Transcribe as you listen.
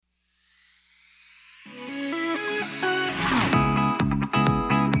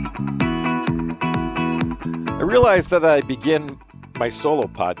realize that I begin my solo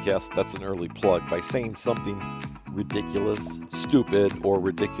podcast, that's an early plug, by saying something ridiculous, stupid, or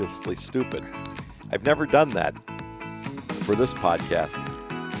ridiculously stupid. I've never done that for this podcast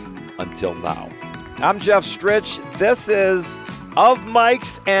until now. I'm Jeff Stritch. This is Of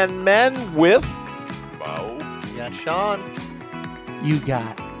Mics and Men with Mo. You got Sean. You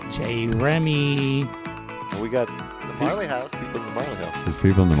got Jay Remy. we got The Marley House. people in the Marley House. There's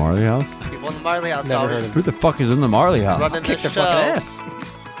people in the Marley House? People in the Marley House. Never always heard of Who the fuck is in the Marley House? running the Kick their show. fucking ass.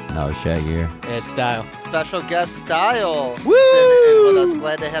 No, Shaggy here. Yeah, style. Special guest Style. Woo! Sitting in with us.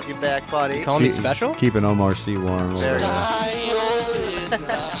 Glad to have you back, buddy. You calling me special? Keeping Omar C. warm. There you go.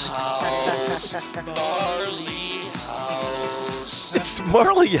 It's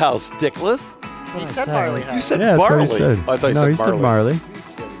Marley House, Dickless. You said Marley House. You said Yeah, that's Marley. what he said. Oh, I thought you no, said he said Marley.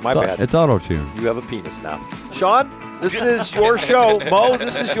 My bad. It's auto-tune. You have a penis now. Sean, this is your show. Mo,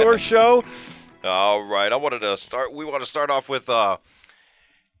 this is your show. All right. We want to start off with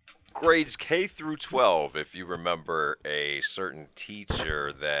grades K through 12. If you remember a certain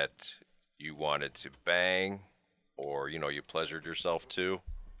teacher that you wanted to bang or, you pleasured yourself to.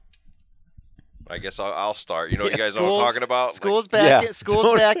 I guess I'll start. You guys know what I'm talking about? School's Like, back. yeah.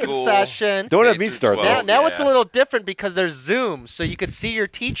 School's back in School. session. Don't have K me through start 12. this. Now it's a Yeah. little different because there's Zoom, so you could see your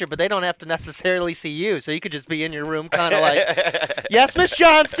teacher, but they don't have to necessarily see you. So you could just be in your room, kind of like, "Yes, Miss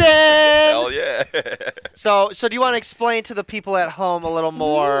Johnson." Hell yeah. So do you want to explain to the people at home a little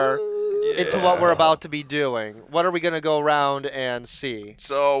more into what we're about to be doing? What are we going to go around and see?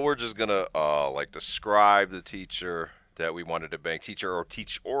 So we're just going to describe the teacher that we wanted to bang, teacher or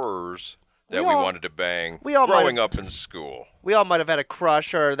teachers that we wanted to bang we all might growing have- up in school. We all might have had a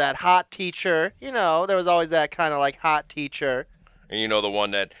crush or that hot teacher. There was always that kind of like hot teacher. And the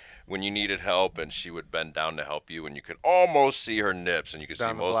one that when you needed help and she would bend down to help you and you could almost see her nips and you could see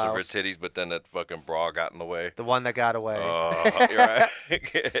Down the most of her blouse. titties, but then that fucking bra got in the way. The one that got away. You're right.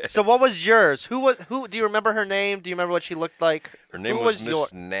 So what was yours? Who do you remember her name? Do you remember what she looked like? Her name Who was your-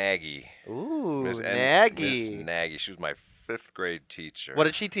 Miss Nagy. Ooh, Miss Nagy. Nagy. She was my 5th grade teacher. What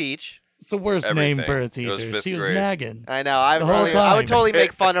did she teach? It's the worst name Everything. for a It was teacher. fifth She was grade. nagging. I know. I The whole would time. totally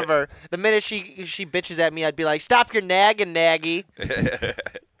make fun of her. The minute she bitches at me, I'd be like, "Stop your nagging, Nagy."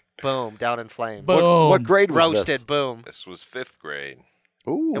 Boom, down in flames. Boom. What grade was Roasted. this? Boom. This was 5th grade.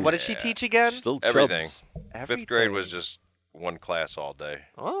 Ooh, And what did she teach again? still Everything. chubs. 5th grade was just one class all day.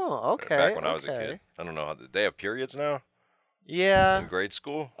 Oh, okay. Back when I was a okay. kid. I don't know how they have periods now Yeah. in grade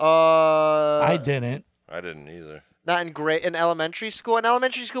school. I didn't. I didn't either. Not in elementary school. In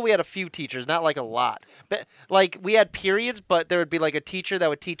elementary school, we had a few teachers, not like a lot. But like we had periods, but there would be like a teacher that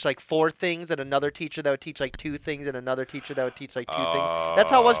would teach like 4 things, and another teacher that would teach like 2 things, and another teacher that would teach like 2 things.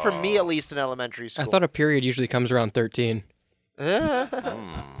 That's how it was for me, at least in elementary I school. thought a period usually comes around 13.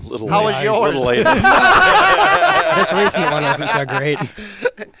 Little How late. was yours? Little late. This recent one wasn't so great.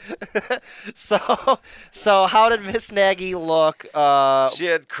 So how did Miss Nagy look? She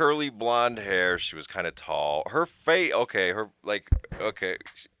had curly blonde hair. She was kind of tall. Her face,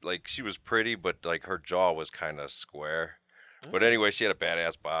 she was pretty, but like her jaw was kind of square. But anyway, she had a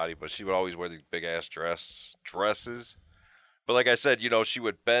badass body, but she would always wear these big ass dresses. But like I said, she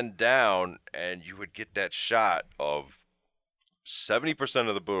would bend down and you would get that shot of 70%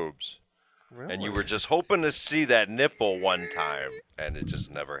 of the boobs. Really? And you were just hoping to see that nipple one time, and it just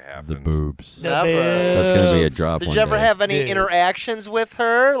never The happened. boobs. Never. That's going to be a drop Did one you ever day. have any Yeah. interactions with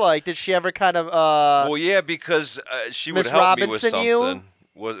her? Like, did she ever kind of Well, yeah, because she would Miss help me with Robinson something. you?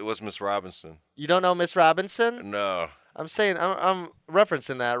 Was Miss Robinson? You don't know Miss Robinson? No. I'm saying I'm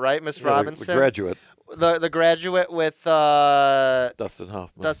referencing that, right? Miss Yeah, Robinson, the graduate, the graduate with Dustin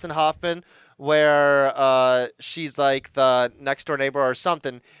Hoffman. Dustin Hoffman, where she's like the next door neighbor or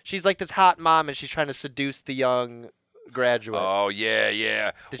something. She's like this hot mom, and she's trying to seduce the young graduate. Oh,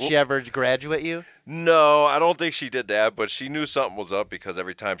 yeah. Did she ever graduate you? No, I don't think she did that, but she knew something was up because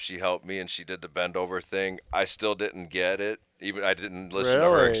every time she helped me and she did the bend over thing, I still didn't get it. Even I didn't listen to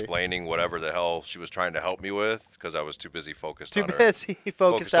her Really? explaining whatever the hell she was trying to help me with because I was too busy focused Too on her. busy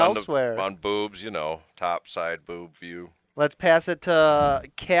focused on elsewhere. on boobs, top side boob view. Let's pass it to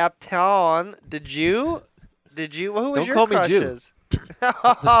Captain. Did you? Who was Don't your call me Jew. crushes?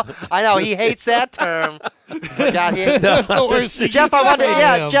 I know he hates that term. God, That's the worst thing Jeff, you I can wanted, say to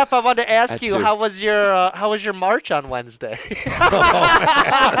yeah, him. Jeff, I wanted to ask That's you true. how was your march on Wednesday?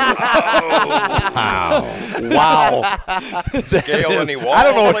 Wow. Scale any wall, I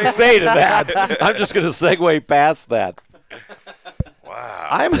don't know what to please? say to that. I'm just going to segue past that.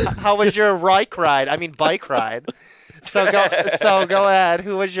 Wow. How was your bike ride? Bike ride. So go ahead.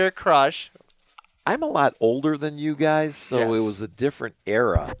 Who was your crush? I'm a lot older than you guys, so Yes. it was a different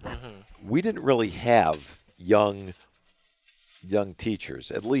era. We didn't really have young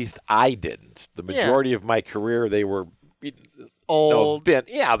teachers. At least I didn't. The majority of my career, they were Old. they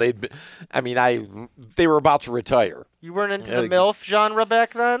were about to retire. You weren't into the MILF genre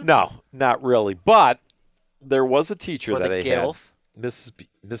back then? No, not really. But there was a teacher Or that the I gilf? had,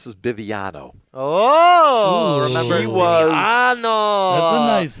 Mrs. Biviano. Oh, Ooh. remember She was- Viviano. That's a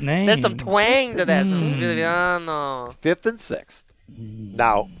nice name. There's some twang to that. Viviano. 5th and 6th.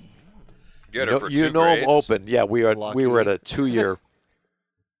 Now, You had her for you 2 know grades. them open. Yeah, we were Lucky. at a 2-year.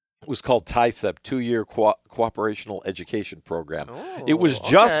 It was called TICEP, 2-year cooperational education program. It was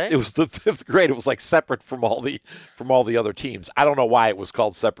just okay. it was the 5th grade. It was like separate from all the other teams. I don't know why it was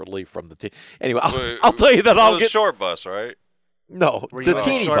called separately from the team. Anyway, I'll tell you that It I'll was get short bus, right? no Were the you in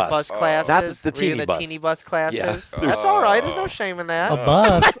teeny short bus. classes? Not the Were you teeny in the bus. teeny bus classes? Yeah. That's all right. There's no shame in that. a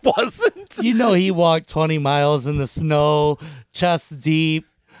bus. Wasn't. You know, he walked 20 miles in the snow, chest deep,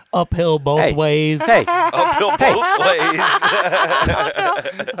 uphill both Hey. ways. Hey, Uphill both ways.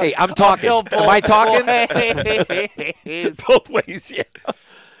 hey, I'm talking. Am I talking? Both ways, yeah.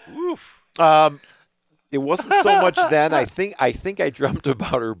 It wasn't so much then. I think I dreamt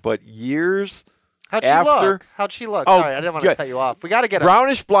about her, but years How'd she after. look? How'd she look? Oh, Sorry, I didn't want to good. cut you off. We got to get her.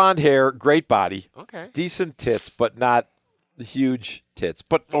 Brownish blonde hair, great body, Okay. decent tits, but not the huge tits.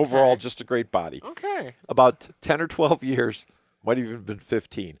 But overall, just a great body. Okay. About 10 or 12 years, might have even been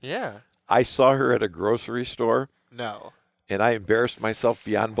 15. Yeah. I saw her at a grocery store, No. and I embarrassed myself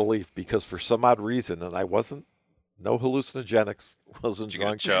beyond belief because for some odd reason, and I wasn't, no hallucinogenics, wasn't Did you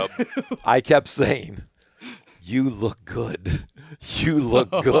get a drunk. chub? I kept saying, "You look good. You look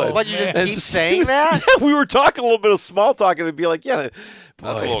good." What, you just And keep so- saying that? Yeah, we were talking a little bit of small talk, and it'd be like, "Yeah, That's a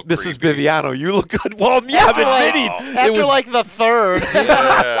boy, little Mrs. creepy. Biviano, you look good." Well, yeah, I'm admitting After it was. like the third.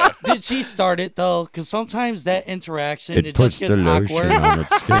 Yeah. Did she start it, though? Because sometimes that interaction, It it puts just the gets lotion awkward. on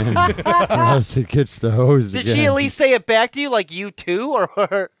its skin, or else it gets the hose Did again. she at least say it back to you like you too?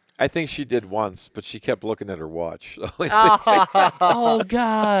 Or I think she did once, but she kept looking at her watch. Oh,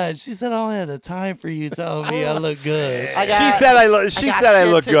 God. She said, I don't have the time for you telling me I look good. She said I look. She said I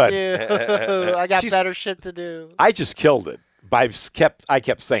look good. I got She's- better shit to do. I just killed it. I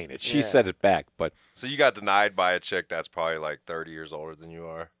kept saying it. She Yeah. said it back, but So you got denied by a chick that's probably like 30 years older than you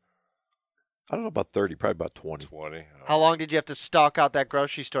are. I don't know about 30, probably about 20. 20. How long did you have to stalk out that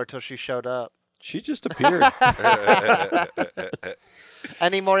grocery store till she showed up? She just appeared.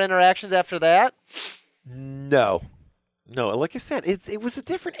 Any more interactions after that? No. Like I said, it was a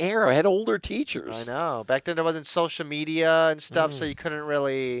different era. I had older teachers. I know. Back then there wasn't social media and stuff, so you couldn't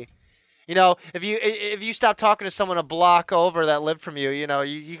really. You know, if you stopped talking to someone a block over that lived from you, you know,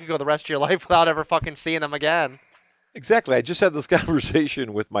 you could go the rest of your life without ever fucking seeing them again. Exactly. I just had this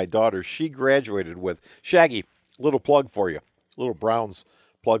conversation with my daughter. She graduated with Shaggy. Little plug for you. Little Browns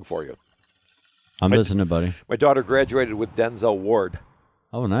plug for you. I'm listening, buddy. My daughter graduated with Denzel Ward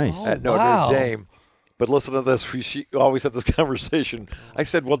Oh, nice. Oh. at Notre wow. Dame. But listen to this. She always had this conversation. I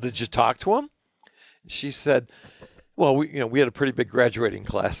said, "Well, did you talk to him?" She said, "Well, we had a pretty big graduating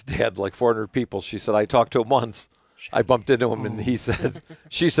class, Dad, like 400 people." She said, "I talked to him once. I bumped into him, and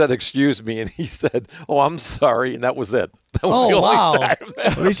she said, 'Excuse me,' and he said, 'Oh, I'm sorry,' and that was it. That was the Oh, only wow. time."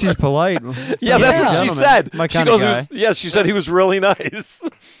 At least he's polite. Yeah, that's what she Gentleman. said. My She kind of goes, guy. "Yeah," she said he was really nice.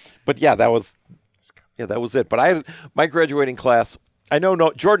 But yeah, that was it. But I had my graduating class. I know.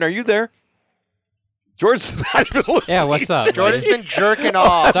 No, Jordan, are you there? Jordan's not even listening. Yeah, what's up? Jordan's been jerking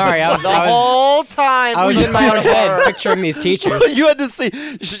off. Sorry, I was- the I was- whole time. I was we in my own were- head picturing these teachers. You had to see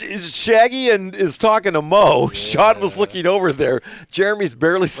Shaggy is talking to Mo. Sean was looking over there. Jeremy's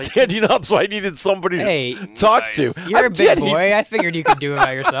barely standing up, so I needed somebody Hey, to talk to. You're I'm a big kidding. boy. I figured you could do it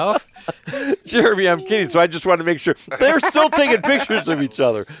by yourself. Jeremy, I'm kidding. So I just want to make sure they're still taking pictures of each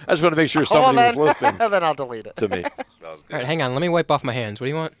other. I just want to make sure Hold on, somebody was listening then I'll delete it. to me. That was All good. right, hang on. Let me wipe off my hands. What do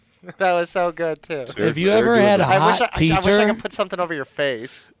you want? That was so good too. If you They're ever doing had a the- I wish hot I wish I teacher, could put something over your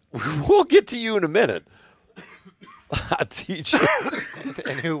face. We'll get to you in a minute. Hot teacher.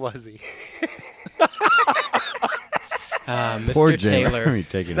 And who was he? Poor Mr. Taylor. Jeremy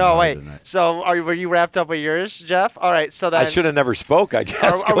taking it No, hard wait. tonight. So were you wrapped up with yours, Jeff? All right. So then I should have never spoke, I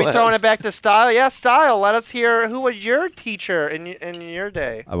guess. Are we throwing it back to Style? Yeah, Style. Let us hear who was your teacher in your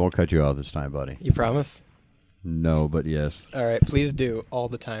day. I won't cut you off this time, buddy. You promise? No, but yes. All right, please do all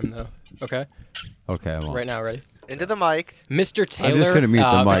the time though. Okay, Okay, I won't. right now, ready? Into the mic. Mr. Taylor. I'm just gonna mute the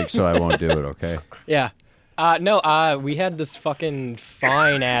uh, mic, so I won't do it. Okay. Yeah. No, we had this fucking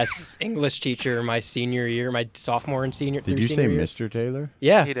fine ass English teacher my senior year, my sophomore and senior. Did through you say senior year. Mr. Taylor?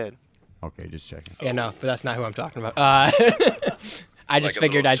 Yeah. He did. Okay, just checking. Yeah, no, but that's not who I'm talking about. I just Like a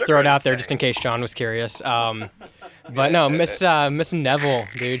figured little I'd throw it sugar out there tank. just in case Sean was curious. But no, Miss Neville,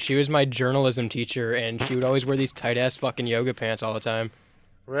 dude, she was my journalism teacher, and she would always wear these tight ass fucking yoga pants all the time.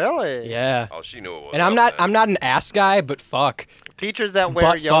 Really? Yeah. Oh, she knew it was. And I'm not an ass guy, but fuck, Teachers that wear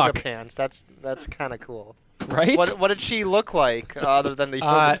Butt yoga fuck. pants. That's kind of cool. right? What did she look like other than the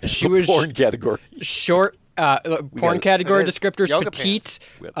yoga pants? She was Porn category. short. Porn category It is. descriptors: Yoga petite,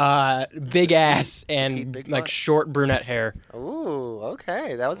 big ass, and big like butt. short brunette hair. Ooh,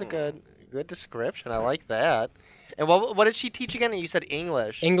 okay. That was a good description. I like that. And what did she teach again? You said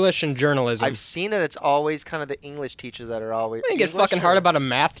English. English and journalism. I've seen that it's always kind of the English teachers that are always. You get English fucking hard or- about a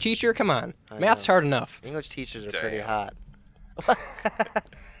math teacher? Come on. I Math's know. hard enough. English teachers are pretty Damn. hot.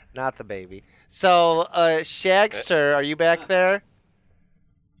 Not the baby. So, Shagster, are you back there?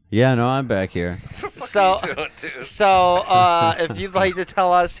 Yeah, no, I'm back here. So, doing, dude? so if you'd like to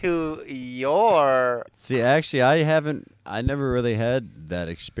tell us who your See, actually, I never really had that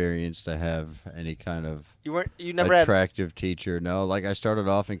experience to have any kind of you never had attractive teacher. No, like I started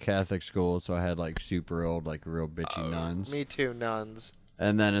off in Catholic school, so I had like super old, like real bitchy nuns. me too nuns.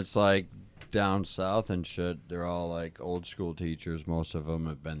 And then it's like down south and shit, they're all like old school teachers. Most of them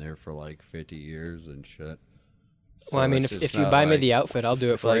have been there for like 50 years and shit. Well, I So mean, it's if just you not buy me like- the outfit, I'll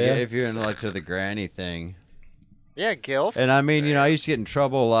do it for like you. if you're into like to the granny thing. Yeah, Gilf. And I mean, you know, I used to get in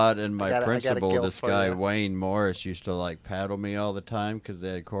trouble a lot, and my I got a principal, guilt this for guy ya. Wayne Morris, used to like paddle me all the time because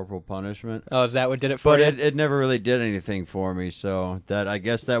they had corporal punishment. Oh, is that what did it for But you? it never really did anything for me, so that I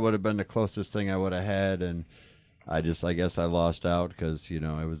guess that would have been the closest thing I would have had, and I guess I lost out because you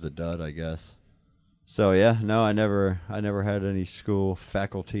know it was a dud, I guess. So yeah, no, I never had any school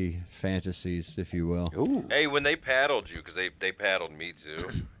faculty fantasies, if you will. Ooh. Hey, when they paddled you, because they paddled me too.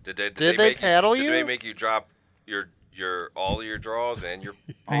 Did they they make paddle Did you? they make you drop your all of your drawers and your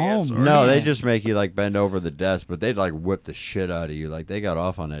Oh, pants? or- No, they Man. just make you like bend over the desk, but they'd like whip the shit out of you. Like they got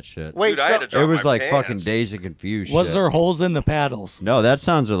off on that shit. Wait, Dude, I so had to drop It was my like fucking pants. Dazed and Confused Was shit. there holes in the paddles? No, that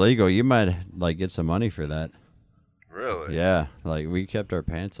sounds illegal. You might like get some money for that. Really? Yeah, like we kept our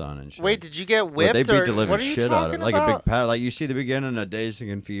pants on and shit. wait, did you get But whipped they beat or the living what are you shit out of it. talking Like a big about? paddle. Like you see the beginning of Dazed and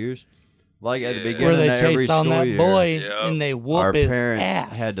Confused. Like at the Yeah. beginning Where they of every chase on school that year, boy Yeah. and they whoop our his parents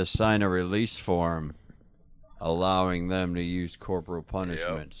ass. had to sign a release form allowing them to use corporal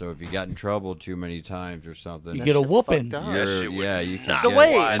punishment. So if you got in trouble too many times or something, you get a shit's whooping. fucked up. That shit would yeah, you can knock So get,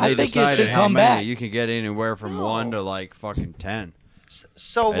 wait, and I they think it decided should how come many. back. You can get anywhere from 1 to like fucking 10.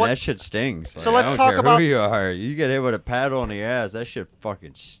 So And what? that shit stings. So Like, let's I don't talk care about- who you are. You get hit with a paddle in the ass, that shit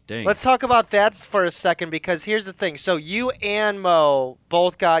fucking stinks. Let's talk about that for a second because here's the thing. So you and Mo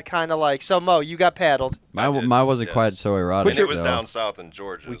both got kind of like. So Mo, you got paddled. Mine wasn't yes. quite so erotic. And it was though. down south in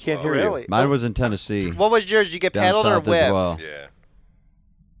Georgia. We as can't well. hear you. Really? Mine was in Tennessee. What was yours? Did you get down paddled or south whipped? as well. Yeah.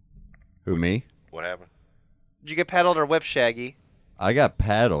 Who, me? What happened? Did you get paddled or whipped, Shaggy? I got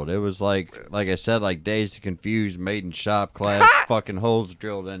paddled. It was like I said, like Dazed and Confused, made in shop class, fucking holes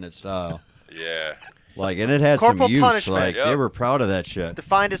drilled in it style. Yeah. Like, and it had Corporal some use. punishment. Like, Yep. they were proud of that shit.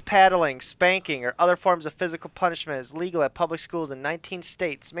 Defined as paddling, spanking, or other forms of physical punishment is legal at public schools in 19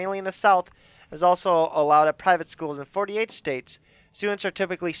 states, mainly in the South. Is also allowed at private schools in 48 states. Students are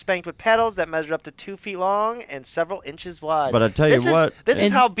typically spanked with paddles that measure up to 2 feet long and several inches wide. But I tell you this what, this is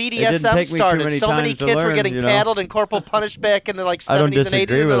And how it didn't BDSM take me too started. many So many times to kids were learn, getting you know? paddled and corporal punished back in the like I don't 70s and 80s. disagree And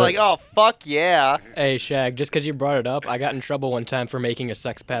with they're it. like, oh fuck yeah. Hey, Shag, just because you brought it up, I got in trouble one time for making a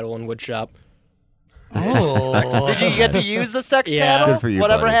sex paddle in wood shop. Oh. Did you get to use the sex Yeah. paddle? Good for you,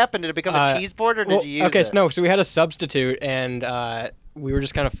 Whatever buddy. happened? Did it become a cheese board or did Well, you use okay, it? so we had a substitute, and we were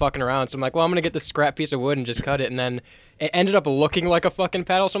just kind of fucking around. So I'm like, well, I'm gonna get this scrap piece of wood and just cut it, and then it ended up looking like a fucking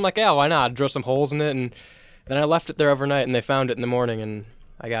paddle. So I'm like, yeah, why not? Drill some holes in it, and then I left it there overnight, and they found it in the morning, and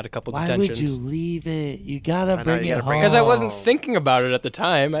I got a couple Why would you detentions. leave it? You gotta know, bring you it gotta bring home. it Because I wasn't Oh. thinking about it at the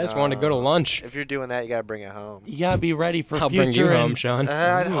time. I just wanted to go to lunch. If you're doing that, you gotta bring it home. You gotta be ready for I'll future. bring you home, and- Sean.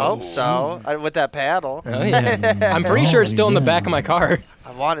 I'd hope so. With that paddle. Oh, yeah. I'm pretty sure it's still in the back of my car.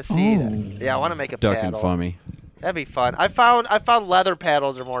 I want to see Oh. that. Yeah, I want to make a Duck and paddle. Fummy. That'd be fun. I found leather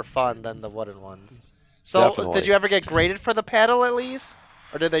paddles are more fun than the wooden ones. So Definitely. did you ever get graded for the paddle at least,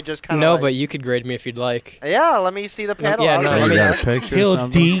 or did they just kind of? No, but you could grade me if you'd like. Yeah, let me see the paddle. yeah, I'll no, grade let me- You you. got a picture or He'll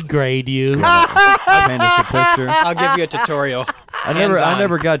something? degrade you. Paint us a picture. I'll give you a tutorial. I Hands-on.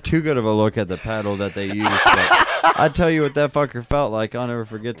 never got too good of a look at the paddle that they used. But I tell you what that fucker felt like. I'll never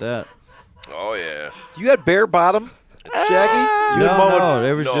forget that. Oh yeah. You had bare bottom, Shaggy? You and Mo No,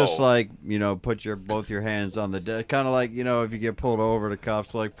 it was No. just like, put both your hands on the desk. Kind of like, if you get pulled over, the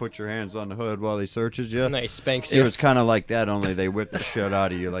cops like put your hands on the hood while he searches you. And they spanks It you. was kind of like that, only they whipped the shit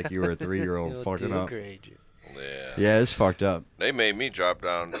out of you like you were a 3-year-old He'll fucking up. degrade you. Yeah, it's fucked up. They made me drop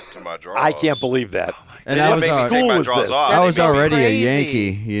down to my drawers. I can't believe that. And They I didn't was make me al- take my School was drawers this. off. I was That'd be already crazy. a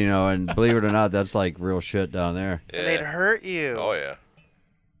Yankee, and believe it or not, that's like real shit down there. Yeah. And they'd hurt you. Oh yeah.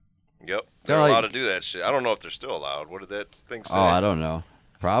 Yep. They're Kinda like- allowed to do that shit. I don't know if they're still allowed. What did that thing say? Oh, I don't know.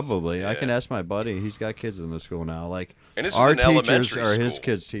 Probably. I can Yeah. ask my buddy. He's got kids in the school now. Like And this our is in teachers elementary are his school.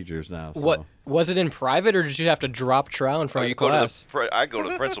 kids' teachers now. So. What was it in private, or did you have to drop trow in Oh, front you of the go to class? I go to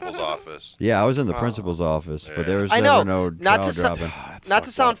the principal's office. Yeah, I was in the principal's office, but there was I never know. no Not trowel to so- dropping. Not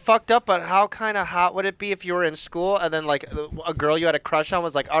to sound fucked up, but how kind of hot would it be if you were in school and then like a girl you had a crush on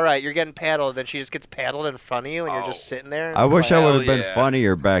was like, "All right, you're getting paddled," then she just gets paddled in front of you and you're just sitting there. in I wish I class? would have been yeah.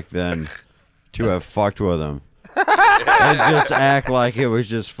 funnier back then to have fucked with him. And just act like it was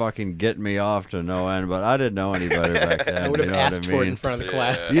just fucking getting me off to no end, but I didn't know any better back then. I would have you know what asked I for it in mean? front of the Yeah.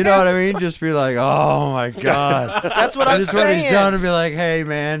 class. You know what I mean? Just be like, oh my god. That's what I'm Just when saying. he's done and be like, hey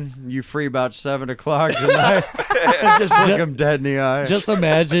man, you free about 7 o'clock tonight? And just look him dead in the eye. Just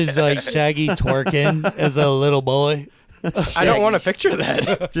imagine like Shaggy twerking as a little boy. I don't want to picture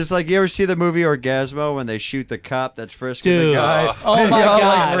that. Just like you ever see the movie Orgasmo when they shoot the cop that's frisking the Dude. guy? Oh and my he all,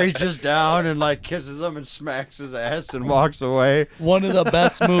 God. like reaches down and like kisses him and smacks his ass and walks away. One of the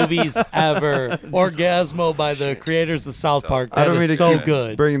best movies ever. Orgasmo by the creators of South Park. I That don't mean to is so keep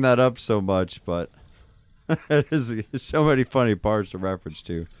good. bringing that up so much, but there's so many funny parts to reference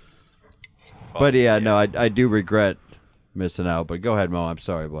to. But yeah, no, I do regret missing out. But go ahead, Mo. I'm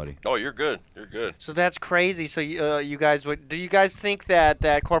sorry, buddy. Oh, you're good. You're good. So that's crazy. So you guys would? Do you guys think that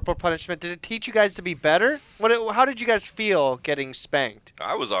corporal punishment did it teach you guys to be better? How did you guys feel getting spanked?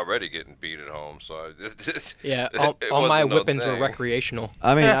 I was already getting beat at home, so Yeah, it all my wasn't no whippings were thing. recreational.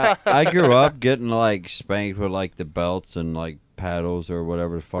 I mean, I grew up getting like spanked with like the belts and like paddles or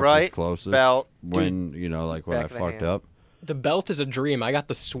whatever the fuck was Right. closest. Belt. When like when I Back of the fucked hand. up. The belt is a dream. I got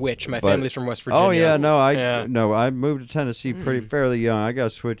the Switch. My But- family's from West Virginia. Oh yeah, no, Yeah. I moved to Tennessee pretty fairly young. I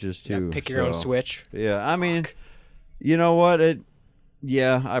got switches Yeah, too. pick your own so- Switch. Yeah, I mean, you know what?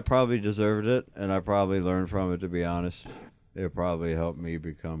 Yeah, I probably deserved it, and I probably learned from it. To be honest, it probably helped me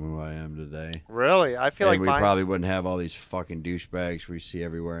become who I am today. Really? I feel And like we mine. probably wouldn't have all these fucking douchebags we see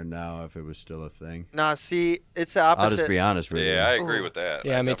everywhere now if it was still a thing. Nah, see, it's the I'll opposite. just be honest with Yeah, I you. agree with that.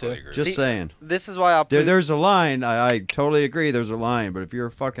 Yeah, I me definitely too. agree. Just See- saying. This is why I'll. There's a line. I totally agree. There's a line, but if you're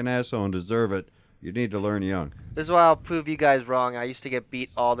a fucking asshole and deserve it, you need to learn young. This is why I'll prove you guys wrong. I used to get beat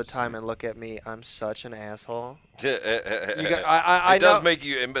all the time, and look at me. I'm such an asshole. I it does know- make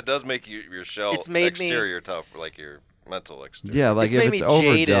you. It does make you your shell It's made me- exterior tough, like your mental exterior. Yeah, like It's if made it's me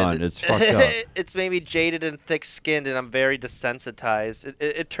overdone, jaded. it's fucked up. It's made me jaded and thick-skinned, and I'm very desensitized.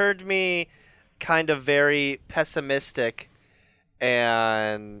 It turned me kind of very pessimistic,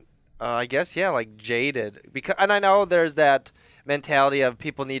 and I guess like jaded. And I know there's that mentality of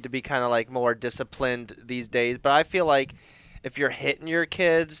people need to be kind of like more disciplined these days, but I feel like if you're hitting your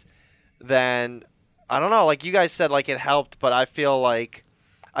kids, then I don't know. Like you guys said, like it helped, but I feel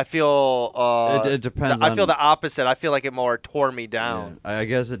It depends I feel on- the opposite. I feel like it more tore me down. Yeah, I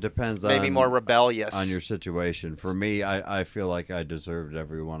guess it depends Maybe on more rebellious. on your situation. For me, I feel like I deserved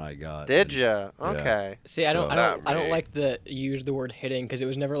every one I got. Did And- you? Okay. See, I don't, So- I don't me. like the you use the word hitting because it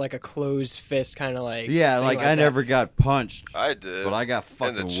was never like a closed fist kind of like. Yeah, thing like I that. never got punched, I did. but I got in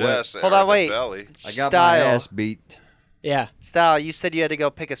fucking the whipped. chest. Hold or on, the wait. Belly. I got Style. my ass beat. Yeah, Style, you said you had to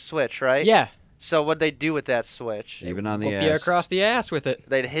go pick a switch, right? yeah. So what'd they do with that switch? Even on the Whoop you ass. across the ass with it.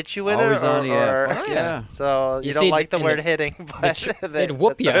 They'd hit you with Always it, or, on the ass. or- Fuck Yeah. yeah. So you, You don't see, like the in word the- hitting, but They'd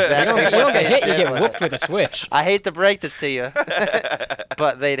whoop you. You that's don't, a- you don't get hit. You good get one. whooped with a switch. I hate to break this to you,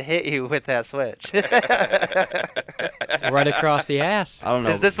 but they'd hit you with that switch. Right across the ass. I don't know.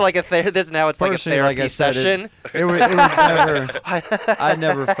 Is this like this now? It's like a Personally, therapy like I said, session. It was never. I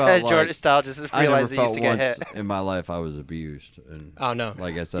never felt Jordan like. Style just I never realized he used felt to get once hit. in my life I was abused, and Oh no.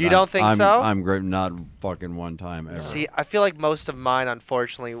 like I said, You don't think I'm, so? I'm great. Not fucking one time ever. See, I feel like most of mine,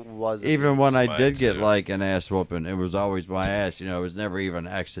 unfortunately, was Even when I Mine did get too. like an ass whooping, it was always my ass. You know, it was never even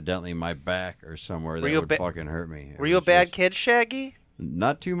accidentally my back or somewhere Were that you a would ba- fucking hurt me. It Were you a was bad just- kid, Shaggy?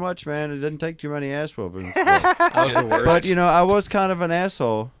 Not too much, man. It didn't take too many ass whoopings. But, That was the worst. but, you know, I was kind of an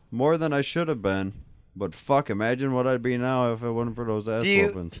asshole, more than I should have been. But fuck, imagine what I'd be now if it wasn't for those ass Do you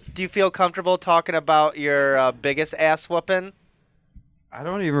whoopings. do you feel comfortable talking about your biggest ass whooping? I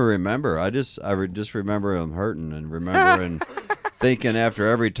don't even remember. I just remember him hurting and remembering thinking after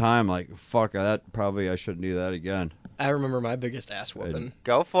every time like, fuck, that probably I shouldn't do that again. I remember my biggest ass whooping.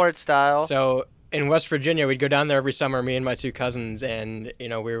 Go for it, Style. So in West Virginia, we'd go down there every summer, me and my two cousins, and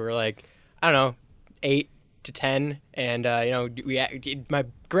we were like, I don't know, 8, to 10, and my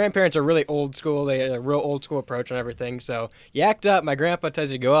grandparents are really old school. They had a real old school approach on everything. So you act up. My grandpa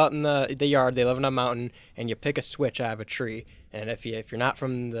tells you to go out in the yard. They live on a mountain, and you pick a switch out of a tree. And if you're not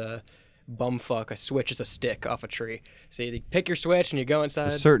from the bumfuck, a switch is a stick off a tree. So you pick your switch and you go inside.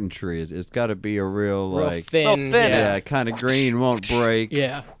 A certain tree, it's got to be a real like thin, yeah, kind of green, won't break.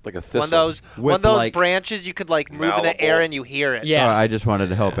 yeah. Like a thistle. One of those Whip-like. branches you could like move in the Malleable. air and you hear it. Yeah. Sorry, I just wanted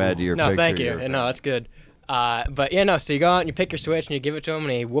to help add to your No, picture. thank you. here. No, that's good. But yeah, no. So you go out and you pick your switch and you give it to him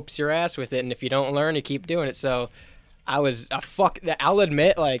and he whoops your ass with it. And if you don't learn, you keep doing it. So I was a fuck. I'll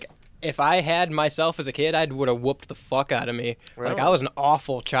admit, like, if I had myself as a kid, I would have whooped the fuck out of me. Like, I was an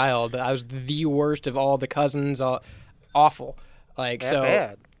awful child. I was the worst of all the cousins. Awful. Like, That so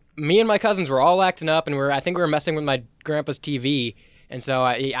bad. me and my cousins were all acting up, and I think we were messing with my grandpa's TV. And so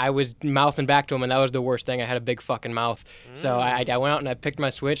I was mouthing back to him, and that was the worst thing. I had a big fucking mouth. So I went out and I picked my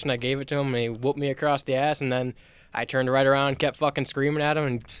switch and I gave it to him, and he whooped me across the ass. And then I turned right around, kept fucking screaming at him,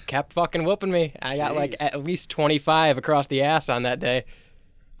 and kept fucking whooping me. I got like at least 25 across the ass on that day.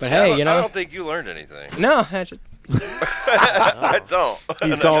 But hey, I don't think you learned anything. no, I just, I don't.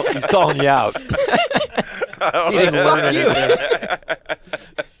 He's calling you out. I He didn't learn anything.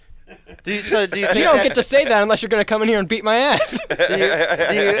 Do you think you don't get to say that unless you're gonna come in here and beat my ass.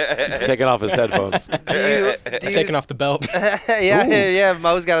 He's taking off his headphones. do I'm you, taking off the belt. yeah,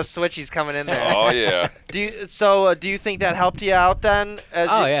 Mo's got a switch. He's coming in there. Oh yeah. Do you think that helped you out then?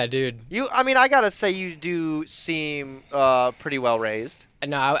 Oh yeah, dude. I mean, I gotta say you do seem pretty well raised.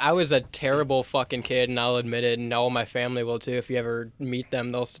 No, I was a terrible fucking kid, and I'll admit it, and all my family will too. If you ever meet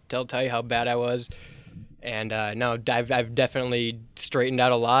them, they'll tell you how bad I was. And no, I've definitely straightened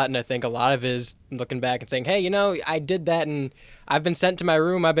out a lot, and I think a lot of it is looking back and saying, hey, I did that, and I've been sent to my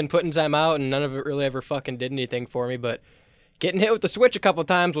room, I've been put in time out, and none of it really ever fucking did anything for me, but getting hit with the switch a couple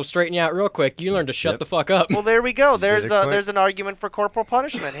times will straighten you out real quick. You learn to shut the fuck up. Well, there we go. There's it quick. there's an argument for corporal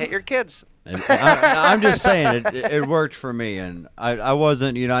punishment. Hit your kids. And I'm just saying it worked for me, and I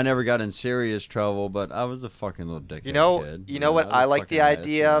wasn't, I never got in serious trouble, but I was a fucking little dickhead kid. You know what was I a like the fucking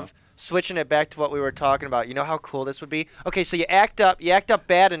idea ass, of? Switching it back to what we were talking about. You know how cool this would be? Okay, so you act up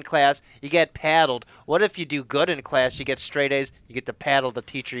bad in class, you get paddled. What if you do good in class, you get straight A's, you get to paddle the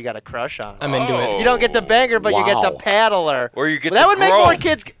teacher you got a crush on? I'm into it. You don't get the banger, but you get the Wow. paddler. Or you get That to would make grow. more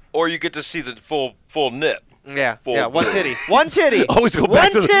kids. Or you get to see the full nip. Yeah, Full yeah, one blue. titty. One titty. Always go One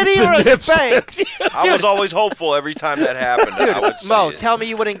back to the titty or a nips. spank. I was always hopeful every time that happened. I would see Mo, it. tell me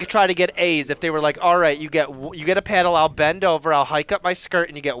you wouldn't try to get A's if they were like, all right, you get a paddle, I'll bend over, I'll hike up my skirt,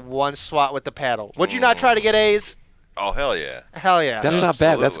 and you get one swat with the paddle. Would you not try to get A's? Oh hell yeah. Hell yeah. That's not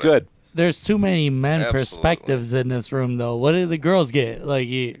bad. That's Absolutely. good. There's too many men Absolutely. perspectives in this room, though. What do the girls get? Like,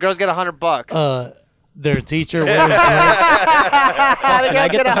 Girls get $100. their teacher wears Can Can I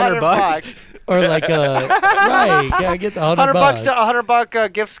get the $100? or like right? Can I get the $100? $100 to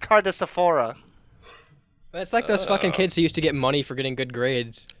 $100 gift card to Sephora. It's like those fucking kids who used to get money for getting good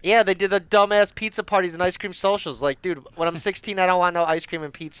grades. Yeah, they did the dumbass pizza parties and ice cream socials. Like, dude, when I'm 16, I don't want no ice cream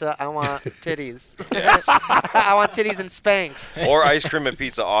and pizza. I want titties. I want titties and spanks. Or ice cream and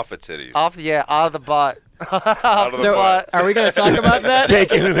pizza off of titties. Out of the butt. Out of the So, butt. are we gonna talk about that?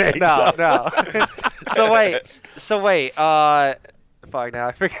 Bacon and eggs. No. So wait. Fuck, now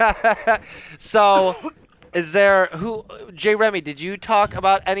I forgot. So, is there J. Remy? Did you talk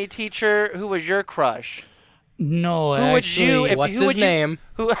about any teacher who was your crush? No, Who would you? actually, If, What's who his would you- name?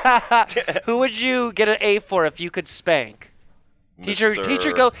 Who would you get an A for if you could spank? Teacher,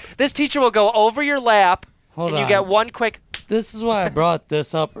 Mr. This teacher will go over your lap, Hold and you on. get one quick. This is why I brought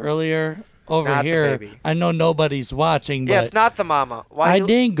this up earlier. Over Not the here, baby. I know nobody's watching, Yeah, but it's not the mama. Why? I you-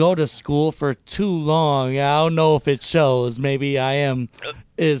 didn't go to school for too long. I don't know if it shows. Maybe I am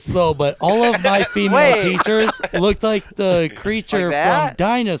is slow, but all of my female Wait. teachers looked like the creature Like that? from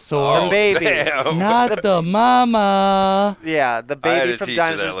Dinosaurs, The baby. Damn. not the mama. Yeah, the I had baby a from teacher that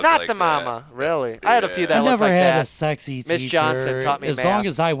Dinosaurs. looked Not like the that. mama. Really? I had a few that I looked never like had that. a sexy Miss teacher. Johnson taught me as math. long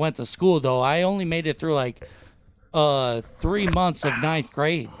as I went to school, though, I only made it through like 3 months of ninth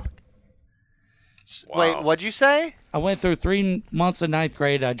grade. Wait, what'd you say? I went through 3 months of ninth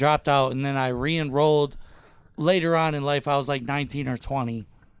grade. I dropped out, and then I re-enrolled later on in life. I was like 19 or 20.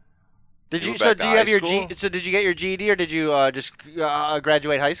 Did You you? went So back do to you have high your school? So did you get your GED or did you just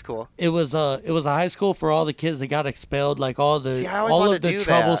graduate high school? It was a high school for all the kids that got expelled, like all See, I always all wanted of to the do that.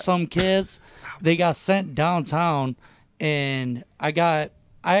 troublesome kids. They got sent downtown, and I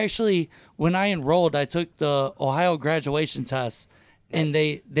actually when I enrolled, I took the Ohio graduation test, and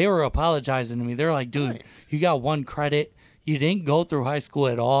they were apologizing to me. They were like, "Dude, you got 1 credit. You didn't go through high school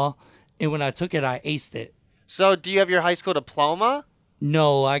at all." And when I took it, I aced it. So do you have your high school diploma?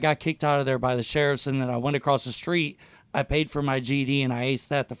 No, I got kicked out of there by the sheriffs, and then I went across the street. I paid for my GED, and I aced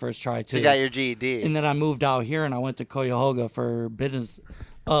that the first try, too. You got your GED. And then I moved out here, and I went to Cuyahoga for business,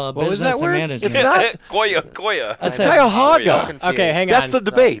 was business that and word? management. It's not. Goya. I said Cuyahoga. Okay, hang That's on. the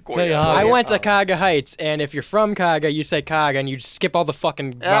debate. Cuyahoga. I went to Kaga Heights, and if you're from Kaga, you say Kaga, and you just skip all the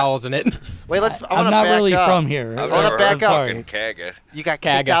fucking vowels in it. Wait, let's. I wanna I'm not back really up. from here. I've wanna never back heard up. fucking Kaga. You got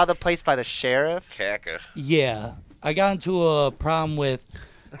kicked Kaga. out of the place by the sheriff? Kaka. Yeah. I got into a problem with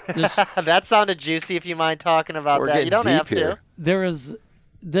this. That sounded juicy. If you mind talking about We're that, getting you don't deep have to. here. There was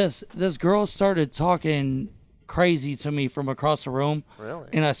this girl started talking crazy to me from across the room. Really?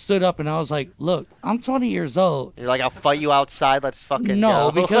 And I stood up and I was like, look, I'm 20 years old. You're like, I'll fight you outside. Let's fucking No,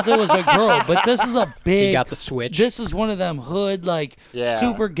 go. because it was a girl. But this is a big. He got the switch. This is one of them hood, like, Yeah.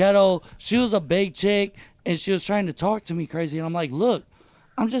 super ghetto. She was a big chick, and she was trying to talk to me crazy. And I'm like, look,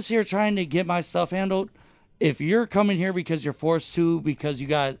 I'm just here trying to get my stuff handled. If you're coming here because you're forced to, because you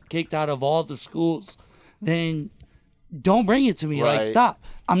got kicked out of all the schools, then don't bring it to me. Like, Right. stop.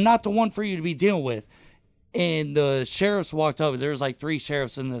 I'm not the one for you to be dealing with. And the sheriffs walked up. There was like 3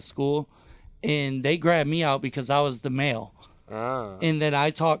 sheriffs in the school, and they grabbed me out because I was the male. Ah. And then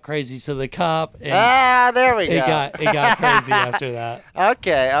I talked crazy to the cop, and There we go. it got crazy after that.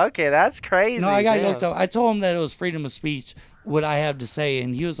 Okay, that's crazy. No, I got damn. yoked up. I told him that it was freedom of speech, what I have to say,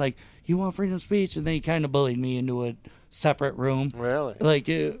 and he was like, "You want freedom of speech?" And then he kind of bullied me into a separate room. Really? Like,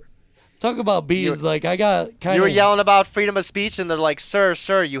 talk about bees. Like, I got kind of. You were yelling about freedom of speech, and they're like,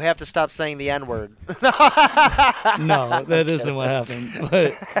 "Sir, you have to stop saying the N-word." No, that isn't what happened.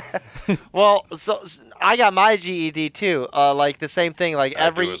 But Well, so I got my GED too. Like the same thing. Like I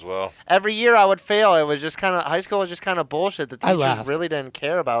do as well. every year I would fail. It was just kind of high school was just kind of bullshit. The I teachers laughed. really didn't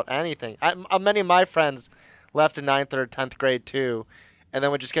care about anything. Many of my friends left in 9th or 10th grade too, and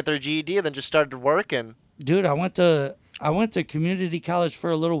then would just get their GED and then just started working. dude, I went to community college for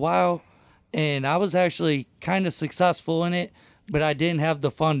a little while, and I was actually kind of successful in it, but I didn't have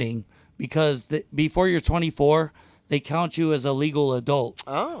the funding because before you're 24, they count you as a legal adult.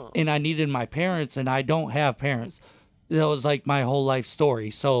 Oh. And I needed my parents, and I don't have parents. That was like my whole life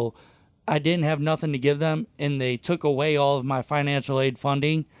story. So I didn't have nothing to give them, and they took away all of my financial aid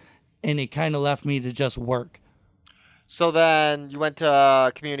funding, and it kind of left me to just work. So then you went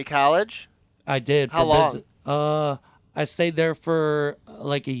to community college. I did. How for long? business. I stayed there for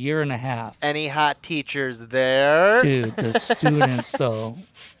like a year and a half. Any hot teachers there? Dude, the students though.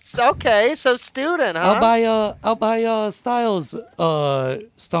 Okay, so student, huh? Out by Styles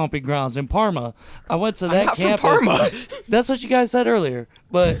stomping grounds in Parma. I went to that not from campus. Parma. That's what you guys said earlier.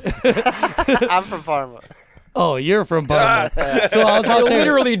 But I'm from Parma. oh, you're from Parma. So I was I out there.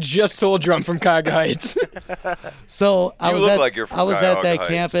 literally just told you I'm from Kaga Heights. So I You was look at like you're from I was at Cuyahoga that Heights.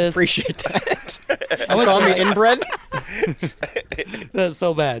 campus. Appreciate that. I went Call to me that- inbred? That's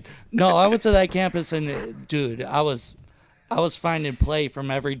so bad. No, I went to that campus and dude, I was finding play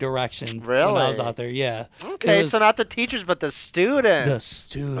from every direction when I was Really? out there. Yeah. Okay, It was so not the teachers, but the students. the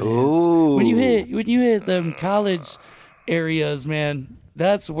students. Ooh. When you hit them college areas, man,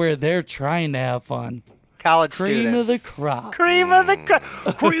 that's where they're trying to have fun. College Cream students. of the crop. Cream of the crop.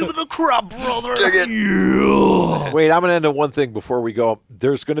 Cream of the crop, brother. Wait, I'm going to end on one thing before we go.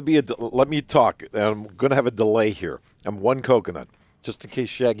 There's going to be let me talk. I'm going to have a delay here. I'm one coconut, just in case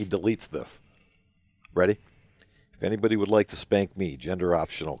Shaggy deletes this. Ready? If anybody would like to spank me, gender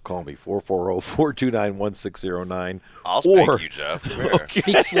optional, call me 440-429-1609. I'll spank or you, Jeff. Come here.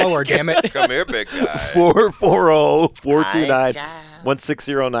 Speak slower, damn it. Come here, big guy.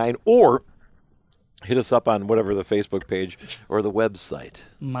 440-429-1609, or hit us up on whatever the Facebook page or the website.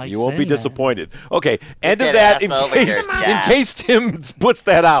 Mike's You won't be in there. disappointed. Okay, end of that that. ass over here, In Jeff. case Tim puts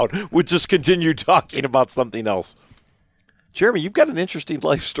that out, we'll just continue talking about something else. Jeremy, you've got an interesting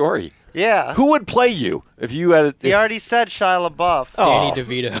life story. Yeah. Who would play you if you had? He already said Shia LaBeouf. Oh. Danny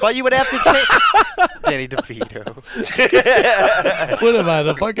DeVito. But you would have to change. Danny DeVito. What am I,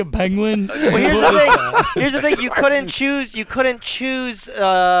 the fucking penguin? Well, here's the thing. Here's the thing. You couldn't choose.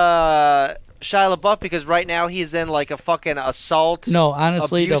 Shia LaBeouf because right now he's in like a fucking assault. No,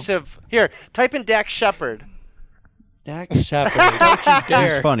 honestly, abusive. Here, type in Dak Shepard. Dak Shepard.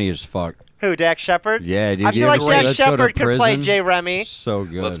 He's funny as fuck. Who? Dak Shepard? Yeah, dude. I feel like Dak Let's go to Shepard could play prison. Jay Remy. So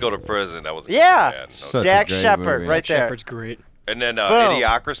good. Let's go to prison. That was a Yeah. good man. Such a Dak great Shepard, movie. right there. Shepard's great. And then Boom.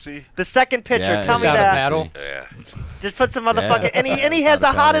 Idiocracy. The second picture. Yeah, Tell me Without a that. paddle. Yeah. Just put some motherfucking. Yeah. And he has the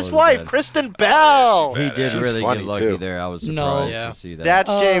Without a paddle hottest is wife, bad. Kristen Bell. Yeah, He did She's really funny, get lucky too. there. I was surprised No. Yeah. to see that. That's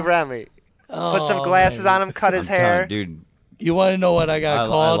Jay Oh. Remy. Put some Oh, glasses man. on him, cut his I'm telling hair. you, dude. You want to know what I got I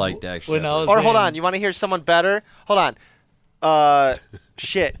called like Dak when I Shepard. was Or hold in- on, you want to hear someone better? Hold on.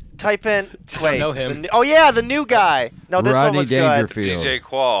 Shit. type in. Wait. know him. Oh yeah, the new guy. No, this one Rodney was good. Dangerfield. DJ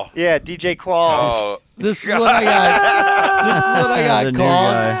Qual. Yeah, DJ Qual. Oh, This is what I got. This is what I got The new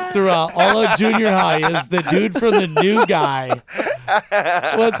called guy. throughout all of junior high. Is the dude from the new guy?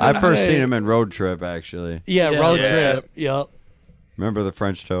 What's I his first seen name? him in Road Trip, actually. Yeah, Yeah. road Yeah. trip. Yep. Remember the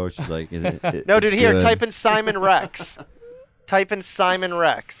French toast? She's like, No, dude, here, type in Simon Rex. Type in Simon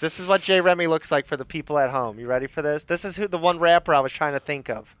Rex. This is what J. Remy looks like for the people at home. You ready for this? This is the one rapper I was trying to think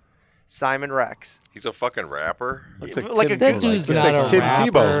of. Simon Rex. he's a fucking rapper. Looks Like a That good- dude's Looks not like a Tim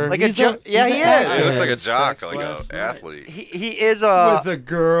rapper. Tebow. Like a He's jo- yeah, he's he an is. He actor. looks like a Sex jock, like last an night. athlete. He is a with a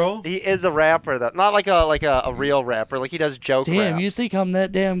girl. he is a rapper though, not like a real rapper. Like he does joke Damn, raps. you think I'm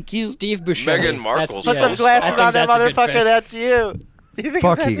that damn cute? Steve Buscemi. Meghan Markle's Put Yeah, some I glasses think on that that's a good motherfucker. pick. That's you. You think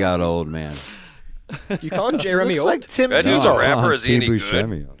Fuck, I'm he that- got old, man. You calling Jeremy Looks old? like Tim That dude's a Tebow. rapper. Is he any Steve good?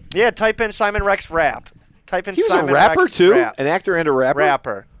 Buscemi. Yeah, type in Simon Rex rap. Type in He was Simon a rapper Rex too, rap. an actor and a rapper.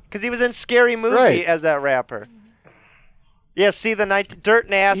 Rapper. Because he was in Scary Movie Right. as that rapper. Yeah, see the Dirt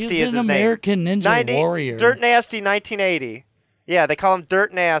Nasty He's is an his American name. Ninja Warrior. Dirt Nasty 1980. Yeah, they call him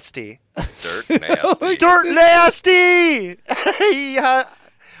Dirt Nasty. Dirt nasty. Dirt Nasty! Yeah.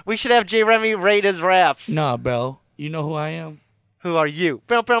 We should have J. Remy rate his raps. Nah, bro. You know who I am? Who are you?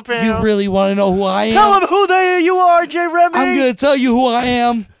 Bow, bow, bow. You really want to know who I am? Tell him who you are, J. Remy. I'm gonna tell you who I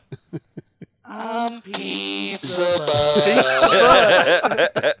am. I'm Pizza Butt.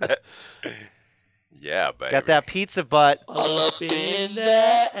 Yeah, baby. Got that pizza butt. All up in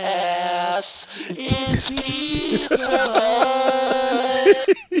the ass. It's Pizza Butt.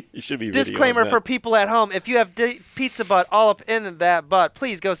 You should be Disclaimer videoing for that. people at home: if you have pizza butt all up in that butt,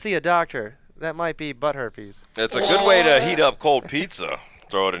 please go see a doctor. That might be butt herpes. It's a good way to heat up cold pizza.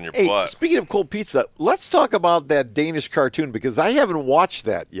 Throw it in your Hey, butt. speaking of cold pizza, let's talk about that Danish cartoon because I haven't watched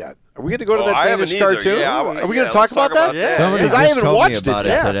that yet. Are we going to go to Oh, that I haven't Danish either. cartoon? Yeah, Are we yeah, going to talk let's talk about that? about that. Somebody Because I just haven't told watched me it about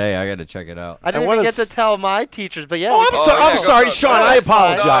yet. today. I got to check it out. I didn't wanna even get to s- tell my teachers, but yeah. Oh, we I'm can- sorry. yeah, I'm go- sorry, go- Sean. no, I that's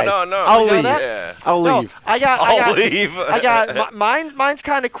fine. apologize. No. I'll You know leave. that? Yeah. I'll No, leave. I got. I'll leave. I got mine's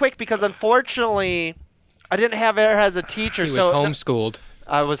kind of quick because unfortunately, I didn't have her as a teacher. He was so homeschooled.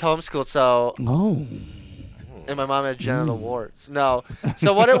 I was homeschooled, so Oh. and my mom had genital warts. No,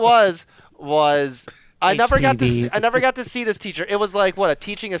 so what it was I never got to HPV. see, I never got to see this teacher. It was like what, a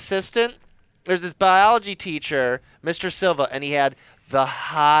teaching assistant. There's this biology teacher, Mr. Silva, and he had the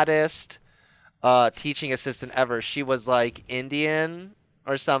hottest teaching assistant ever. She was like Indian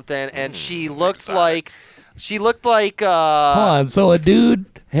or something, and she looked like Come on. So a dude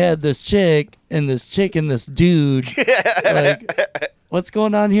had this chick and this dude. Like, what's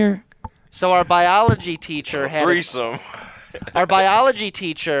going on here? So our biology teacher had Threesome. our biology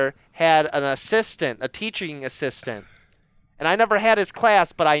teacher had an assistant, a teaching assistant. And I never had his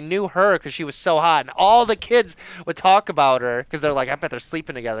class, but I knew her because she was so hot. And all the kids would talk about her because they're like, I bet they're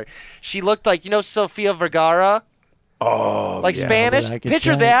sleeping together. She looked like, Sofia Vergara? Oh, Like yeah. Spanish? but I could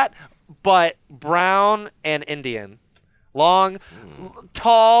Picture guess. that, but brown and Indian. Long,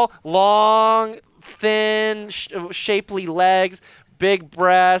 tall, long, thin, shapely legs, big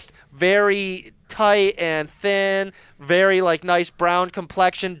breast, very tight and thin, very nice brown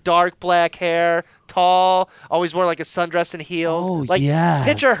complexion, dark black hair, tall, always wore like a sundress and heels. Oh, yes.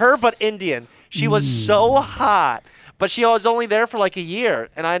 Picture her but Indian. She was so hot. But she was only there for like a year,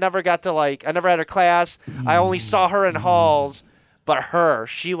 and I never got to I never had her class. I only saw her in halls, but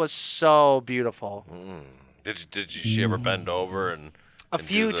she was so beautiful. Did she ever bend over and? A and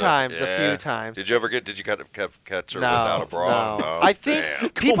few do times. Did you ever Did you catch her No, without a bra? no. I think Damn.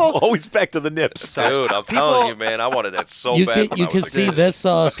 people. Always back to the nips. Dude, I'm telling you, man, I wanted that so You bad. can you can see this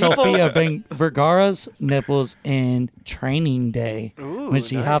Sofia Vergara's nipples in Training Day when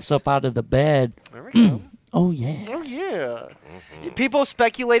she nice. hops up out of the bed. There we go. Oh yeah. Oh yeah. People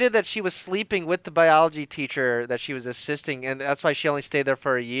speculated that she was sleeping with the biology teacher that she was assisting, and that's why she only stayed there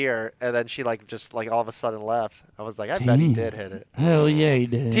for a year, and then she just all of a sudden left. I was like, I bet he did hit it. Hell yeah, he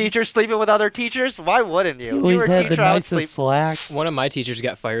did. Teacher sleeping with other teachers? Why wouldn't you? He If you always were a had the teacher, I would sleep. nicest slacks. One of my teachers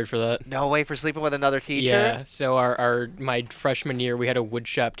got fired for that. No way for sleeping with another teacher. Yeah. So my freshman year, we had a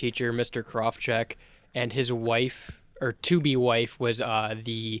woodshop teacher, Mr. Krofchek, and his wife or to-be wife was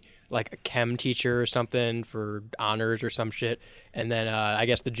the a chem teacher or something for honors or some shit. And then I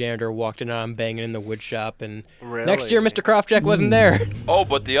guess the janitor walked in on him banging in the wood shop. And next year, Really? Mr. Krofchek wasn't there. Oh,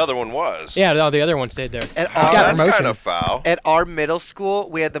 but the other one was. Yeah, no, the other one stayed there. At He our, got that's promotion. kind of foul. at our middle school,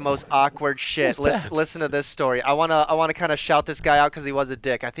 we had the most awkward shit. Listen to this story. I wanna kind of shout this guy out because he was a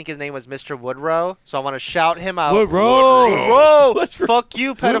dick. I think his name was Mr. Woodrow, so I want to shout him out. Woodrow! Fuck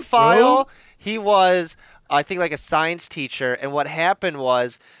you, pedophile! He was, I think, a science teacher, and what happened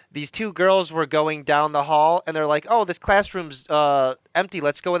was these two girls were going down the hall, and they're like, "Oh, this classroom's empty.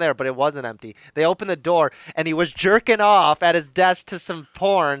 Let's go in there." But it wasn't empty. They opened the door, and he was jerking off at his desk to some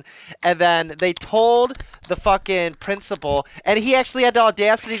porn. And then they told the fucking principal, and he actually had the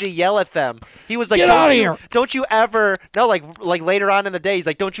audacity to yell at them. He was like, Get "Don't outta you- here." Don't you ever?" No, like later on in the day, he's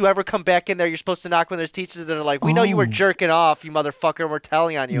like, "Don't you ever come back in there? You're supposed to knock when there's teachers." And they're like, "We know you were Oh. jerking off, you motherfucker. We're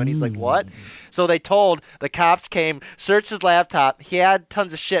telling on you." And he's like, "What?" So they told, the cops came, searched his laptop. He had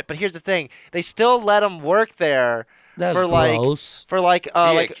tons of shit, but here's the thing: they still let him work there That's for gross. like He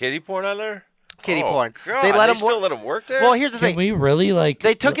had like kitty porn on there? kitty Oh, porn. God, They let him still work. let him work there? Well, here's the Can thing: we really like?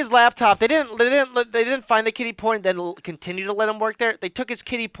 they took his laptop. They didn't find the kitty porn. Then continue to let him work there. They took his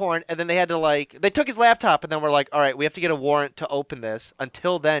kitty porn, and then they had to they took his laptop, and then we're like, all right, we have to get a warrant to open this.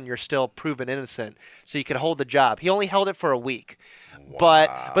 Until then, you're still proven innocent, so you can hold the job. He only held it for a week.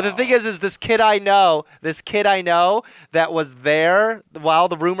 But the thing is this kid I know that was there while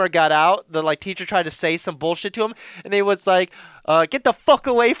the rumor got out, the teacher tried to say some bullshit to him, and he was like, "Get the fuck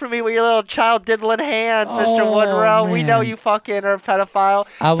away from me with your little child diddling hands, Mr. Oh, Woodrow. We know man. you fucking are a pedophile."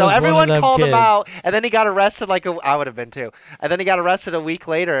 I So was one of everyone them called him kids. out, and then he got arrested I would have been too. And then he got arrested a week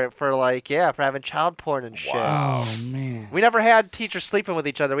later for for having child porn and shit. Oh man. We never had teachers sleeping with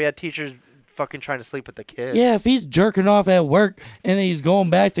each other. We had teachers fucking trying to sleep with the kids. Yeah, if he's jerking off at work and then he's going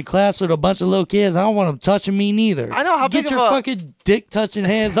back to class with a bunch of little kids, I don't want him touching me neither. I know, how Get big of your a- fucking dick touching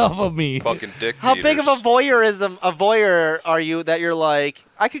hands off of me. Fucking dick How big of a beaters. voyeur are you that you're like,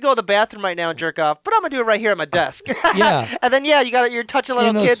 I could go to the bathroom right now and jerk off, but I'm gonna do it right here at my desk. Yeah. And then you're touching little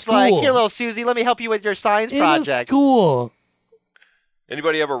In a kids like, school. "Here, little Susie, let me help you with your science In a project." school.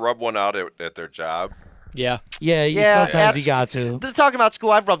 Anybody ever rub one out at their job? Yeah. Yeah, Yeah, sometimes you abs- got to. Talking about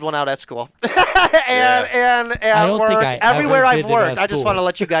school, I've rubbed one out at school. and I at don't work, think I ever everywhere I've did it worked. at I just school. want to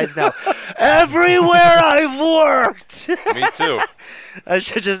let you guys know. Everywhere I've worked. Me too. I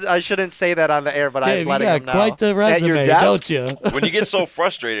shouldn't say that on the air, but Damn, I'm you letting got them know. quite the your resume, desk? don't you? When you get so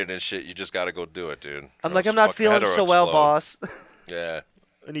frustrated and shit, you just gotta go do it, dude. I'm Or like, else I'm not fucking head feeling will so well, explode. boss. Yeah.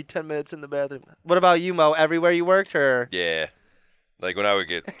 I need 10 minutes in the bathroom. What about you, Mo? Everywhere you worked, or? Yeah. Like when I would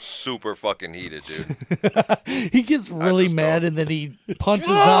get super fucking heated, dude. He gets really just mad go. and then he punches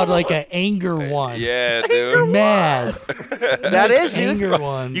out like an anger one. Yeah, dude. Mad. That is, dude. Anger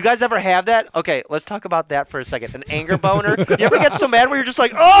one. You guys ever have that? Okay, let's talk about that for a second. An anger boner. You ever get so mad where you're just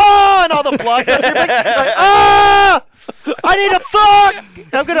like, "Oh," and all the blood goes your face? You're like, "Ah! I need a fuck!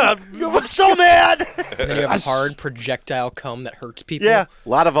 I'm so mad." And then you have hard projectile cum that hurts people. Yeah. A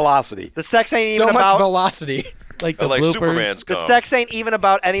lot of velocity. The sex ain't So even much about velocity. like the Like bloopers. Superman's the cum. sex ain't even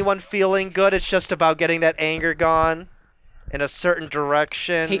about anyone feeling good. It's just about getting that anger gone in a certain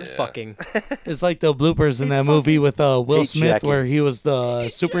direction. Hate fucking. It's like the bloopers in that movie with Will Hate Smith Jackie. where he was the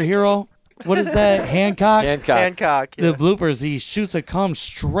superhero. What is that? Hancock? Hancock. Hancock. The bloopers, he shoots a cum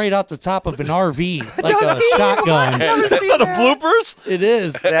straight out the top of an RV like a shotgun. Never That's seen not a that. bloopers. It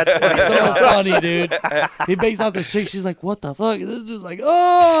is. That's It's so funny, dude. He bangs out the chick. She's like, "What the fuck?" This dude's like,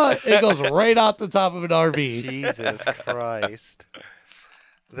 "Oh!" It goes right out the top of an RV. Jesus Christ.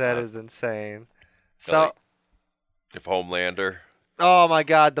 That is insane. So, Like- If Homelander. oh my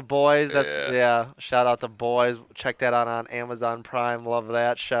God, The Boys. That's Yeah. yeah. Shout out The Boys. Check that out on Amazon Prime. Love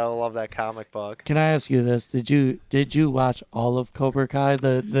that show. Love that comic book. Can I ask you this? Did you watch all of Cobra Kai,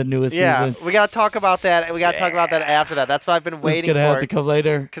 the newest Yeah, season? we gotta talk about that. We gotta talk about that after that. That's what I've been It's waiting gonna have for to come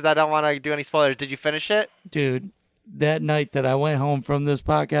later, because I don't want to do any spoilers. Did you finish it? dude. That night that I went home from this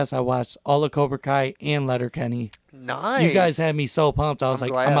podcast, I watched all of Cobra Kai and Letterkenny. Nice. You guys had me so pumped. I was I'm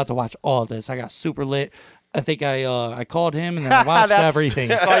like, glad. I'm about to watch all this. I got super lit. I think I called him and then I watched That's- everything.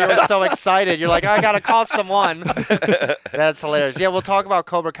 That's why you were so excited. You're like, I gotta call someone. That's hilarious. Yeah, we'll talk about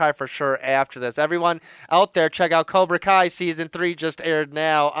Cobra Kai for sure after this. Everyone out there, check out Cobra Kai season 3 just aired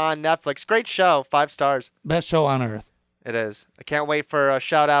now on Netflix. Great show, 5 stars. Best show on earth. It is. I can't wait for a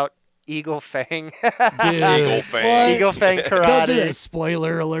shout out Eagle Fang. Dude, Eagle Fang. what? Eagle Fang karate. Don't do that.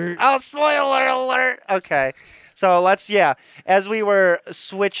 Spoiler alert. Oh, spoiler alert. Okay. So as we were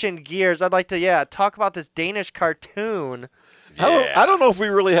switching gears, I'd like to, talk about this Danish cartoon. I don't know if we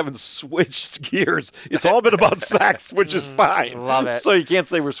really haven't switched gears. It's all been about sex, which is fine. Love it. So you can't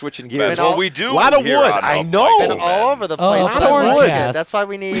say we're switching gears. That's what we do. A lot of here wood. on I Up know. Michael, Been man. all over the Oh, place. it's but a we're wood. good. That's why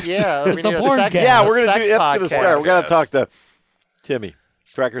we need, we It's a need porn sex, cast. Yeah, we're gonna sex do. That's gonna podcast. start. We're gonna Yes. talk to Timmy.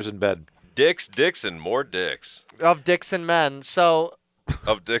 Trackers in bed. Dicks, and more dicks. Of dicks and men. So,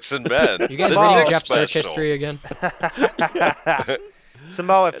 Of dicks and men. You guys The reading Dick Jeff's search Special. history again?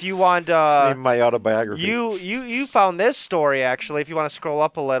 Mo, if you want, It's named my autobiography. you found this story actually. If you want to scroll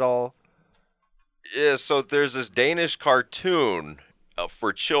up a little, Yeah, so there's this Danish cartoon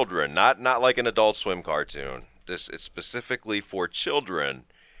for children, not like an Adult Swim cartoon. This is specifically for children,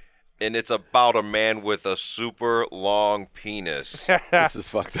 and it's about a man with a super long penis. This is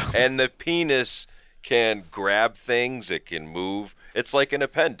fucked up. And the penis can grab things, it can move. It's like an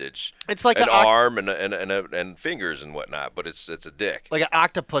appendage. It's like an arm and fingers and whatnot, but it's a dick. like an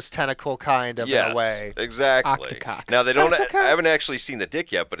octopus tentacle kind of in a way. Exactly. Octocock. Now they don't. Octocock. I haven't actually seen the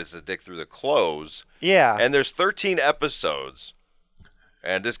dick yet, but it's a dick through the clothes. Yeah. And there's 13 episodes,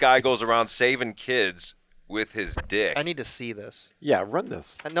 and this guy goes around saving kids with his dick. I need to see this. Yeah, run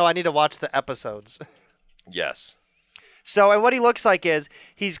this. No, I need to watch the episodes. Yes. So, and what he looks like is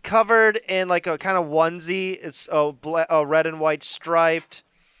he's covered in like a kind of onesie. It's red and white striped.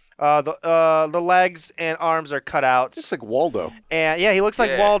 The legs and arms are cut out. Looks like Waldo. And yeah, he looks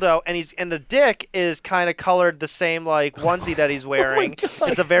like Yeah. Waldo, and the dick is kind of colored the same like onesie that he's wearing. It's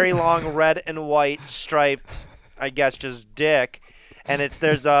a very long red and white striped, I guess, just dick. And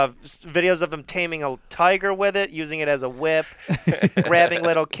there's videos of him taming a tiger with it, using it as a whip, grabbing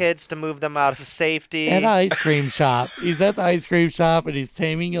little kids to move them out of safety. At an ice cream shop. He's at the ice cream shop and he's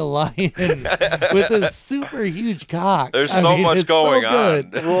taming a lion with a super huge cock. There's I so mean, much it's going so on.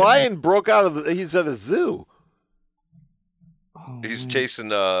 good. The lion broke out of he's at a zoo. He's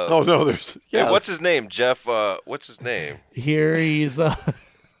chasing. Oh no, there's Yeah. What's his name? Jeff. What's his name? Here he's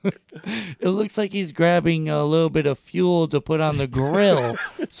it looks like he's grabbing a little bit of fuel to put on the grill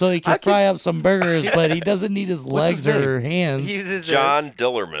so he can fry up some burgers, but he doesn't need his legs his or hands. He uses John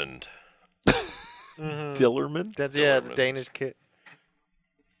Dillerman. Dillerman? That's the Dillerman. Danish kid.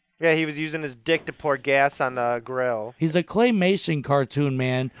 Yeah, he was using his dick to pour gas on the grill. He's a claymation cartoon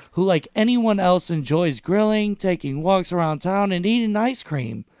man who, like anyone else, enjoys grilling, taking walks around town, and eating ice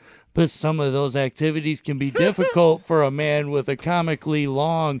cream. But some of those activities can be difficult for a man with a comically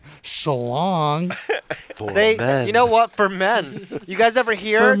long schlong. For They, men. you know what? For men, you guys ever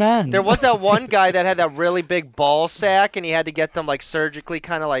hear? For men. There was that one guy that had that really big ball sack, and he had to get them like surgically,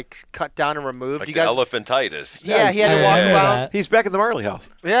 kind of like cut down and removed. Like you guys? elephantitis. Yeah, he had to I walk heard around. that. He's back in the Marley house.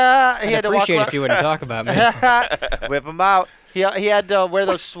 Yeah, he I'd had to walk appreciate around. if you wouldn't talk about me. Whip him out. He had to wear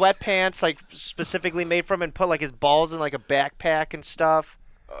those sweatpants, like specifically made for him, and put like his balls in like a backpack and stuff.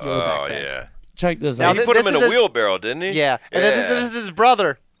 Little Oh backpack. yeah. Check this Now out. He put him this in a is his- wheelbarrow, didn't he? Yeah, and then this is his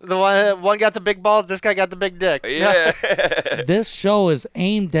brother. The one got the big balls. This guy got the big dick. Yeah. This show is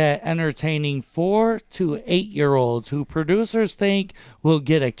aimed at entertaining 4 to 8-year-olds who producers think will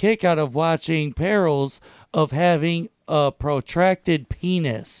get a kick out of watching perils of having a protracted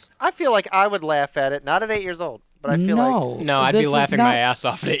penis. I feel like I would laugh at it. Not at 8 years old, but I feel like. No, I'd this be is laughing not- my ass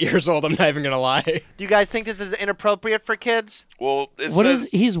off at 8 years old. I'm not even gonna lie. Do you guys think this is inappropriate for kids? Well, it What says is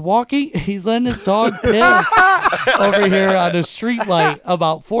he's walking? He's letting his dog piss over here on a street light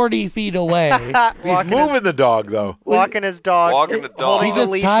about 40 feet away. He's moving the dog, though. Walking his dog. Walking the dog. Holding He the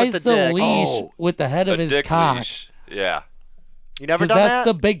just leash ties with the dick. leash Oh. with the head a of his dick cock. leash. Yeah. You never Because done that's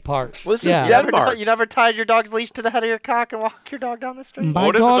that? the big part. Well, this is yeah. Denmark. You never tied your dog's leash to the head of your cock and walk your dog down the street? My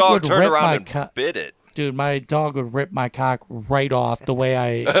What if the dog dog would turned rip around my and cock. bit it? Dude, my dog would rip my cock right off the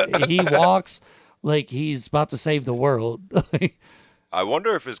way he walks like he's about to save the world. I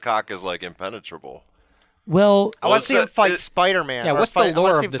wonder if his cock is like impenetrable. Well, I want to see him fight it- Spider-Man. Yeah, or what's the fight- I wanna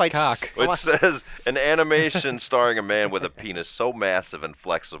lore see of him this fight cock? I It want- says an animation starring a man with a penis so massive and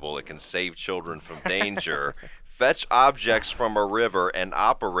flexible it can save children from danger, fetch objects from a river, and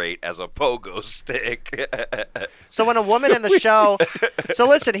operate as a pogo stick. So when a woman in the show, so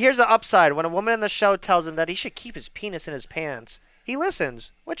listen, here's the upside. When a woman in the show tells him that he should keep his penis in his pants, he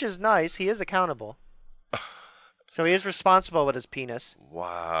listens, which is nice. He is accountable. So he is responsible with his penis.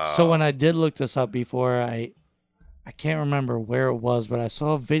 Wow. so when I did look this up before, I can't remember where it was, but I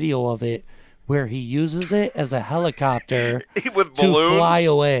saw a video of it where he uses it as a helicopter with to balloons? fly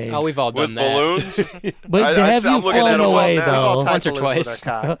away. Oh, we've all With done that. balloons? But I- have I'm you looking at flown them all away now. though? Tied Once or balloons with twice. a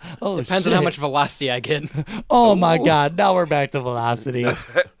cock. Oh, Depends on how shit. much velocity I get. Oh my God! Now we're back to velocity.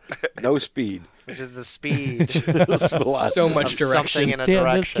 No speed. Which is the speed. So much of direction. something in a Damn,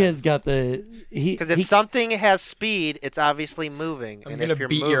 direction. this kid's got the he. Because if something has speed, it's obviously moving. I'm and gonna if you're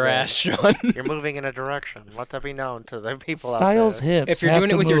beat moving, your ass, Sean. You're moving in a direction. Let that be known to the people Styles out there. hips. If you're have doing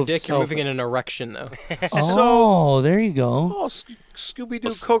to it with your move dick, you're moving self- in an erection, though. Oh, there you go. Oh,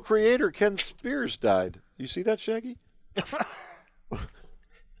 Scooby-Doo co-creator Ken Spears died. You see that, Shaggy?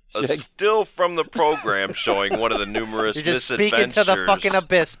 A still from the program showing one of the numerous You're just misadventures speaking to the fucking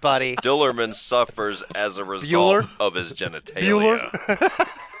abyss, buddy. Dillerman suffers as a result of his genitalia.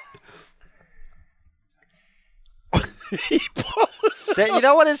 You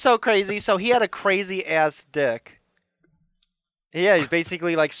know what is so crazy? So he had a crazy ass dick. Yeah, he's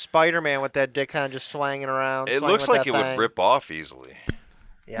basically like Spider-Man with that dick kind of just swanging around. It swinging looks with like that it would thing. rip off easily.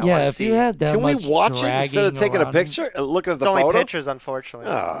 Yeah, I Yeah, wanna if see. you had that Can we much watch it instead of dragging taking a around- picture and looking at It's the only photo? pictures,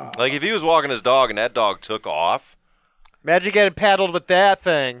 unfortunately. Ah. Like if he was walking his dog and that dog took off. Imagine getting paddled with that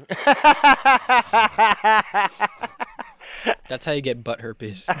thing. That's how you get butt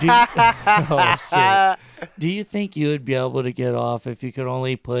herpes. Do you, oh, shit. Do you think you would be able to get off if you could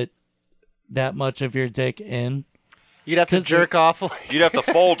only put that much of your dick in? You'd have to 'Cause jerk off. Like, You'd have to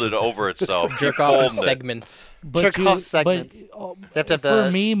fold it over itself. Jerk Keep off in folding it. segments. But Jerk off segments. have to have for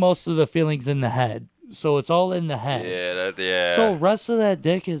the- me, most of the feeling's in the head, so it's all in the head. Yeah. So rest of that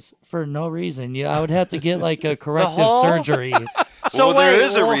dick is for no reason. Yeah, I would have to get like a corrective whole- surgery. So well, there wait,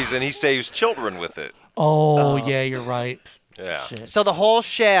 is a well- reason he saves children with it. Oh, yeah, you're right. Yeah. Shit. So the whole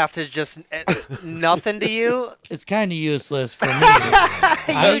shaft is just nothing to you. It's kind of useless for me.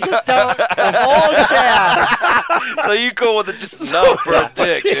 You just don't. The whole shaft. So you go with it just no for a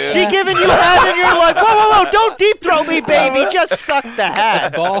dick, dude. She giving you head, and you're like, whoa, don't deep throat me, baby. Just suck the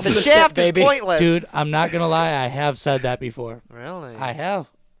head. balls the to the shaft tip, baby. is pointless. Dude, I'm not going to lie. I have said that before. Really? I have.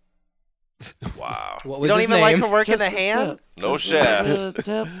 Wow. What You was don't his even name? like her work in Just the hand? tip. No Just shaft. the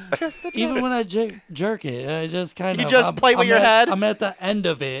tip. Just the tip. Even when I jerk it, I just kind You of. just play with I'm your at- head? I'm at the end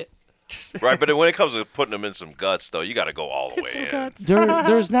of it. Right, but when it comes to putting them in some guts, though, you got to go all the way Some in. guts.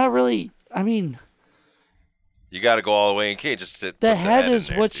 There's not really. I mean, You got to go all the way in. You can't just sit. the put head in is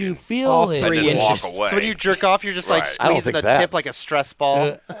there, what dude. you feel All in. And 3 then walk inches. away. So when you jerk off, you're just like Right. I don't squeezing think the that. tip like a stress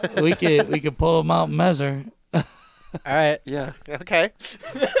ball. We could pull them out and measure. All right. Yeah. Okay.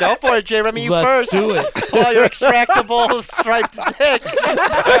 Go for it, Jay Remy. You Let's first. do it. Pull out your extractable striped dick.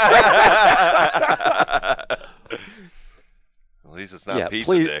 At least it's not Yeah, pizza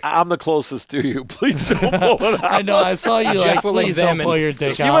please. dick. I'm the closest to you. Please don't pull it out. I know. I saw you like, Jeff will please don't examine. pull your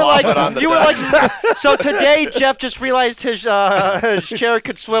dick You out. were Put on like, the you were desk. like. So today, Jeff just realized his chair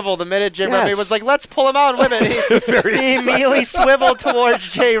could swivel. The minute Jay Remy Yes. was like, "Let's pull him out and women," he immediately swiveled towards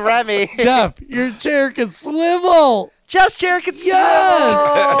Jay Remy. Jeff, your chair can swivel. Jeff's chair can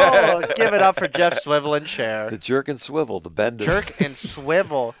Yes! swivel. Give it up for Jeff Swivel and chair. The jerk and swivel, the bend. Jerk and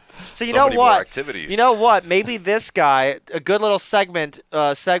swivel. So you So know many more what? activities. You know what? Maybe this guy, a good little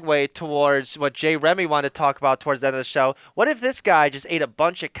segue towards what Jay Remy wanted to talk about towards the end of the show. What if this guy just ate a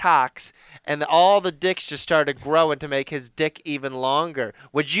bunch of cocks and all the dicks just started growing to make his dick even longer?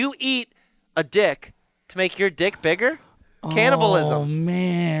 Would you eat a dick to make your dick bigger? Cannibalism. Oh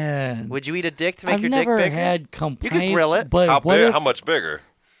man. Would you eat a dick to make I've your never dick bigger? had complaints. grill it. But How what big? if How much bigger?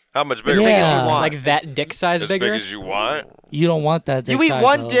 How much bigger? As big as Yeah. you want. Like that dick size As bigger? big as you want. you don't want that dick You eat size,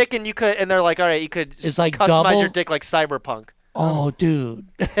 one though. dick and you could, and they're like, all right, you could It's like customize double? your dick like Cyberpunk. Oh, dude.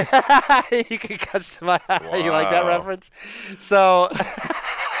 You can customize. You like that Wow. reference? So,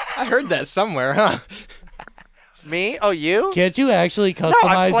 I heard that somewhere, huh? me? Oh, you? Can't you actually No, I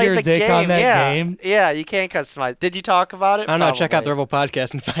customize played your the dick game. on that yeah. game? Yeah, you can customize. Did you talk about it? I don't know. Check out the Probably. Rebel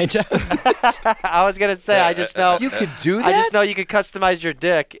podcast and find out. I was gonna say. I just know. You could do that. I just know you could customize your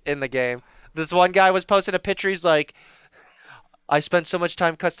dick in the game. This one guy was posting a picture. He's like, I spent so much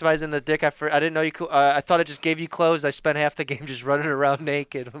time customizing the dick. I didn't know you could. I thought it just gave you clothes. I spent half the game just running around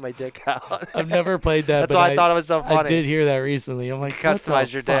naked with my dick out. I've never played that. That's but why I thought it was so funny. I did hear that recently. I'm like, what the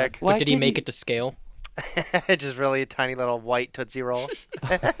Customize your fuck? dick. Why Did he can't make you- it to scale? Just really a tiny little white Tootsie Roll.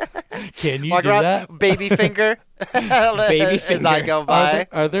 Can you Walk do around, that? baby finger. Baby As I finger. go Are by. there,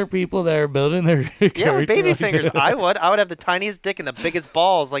 are there people that are building their Yeah, character with baby like fingers. that? I would have the tiniest dick and the biggest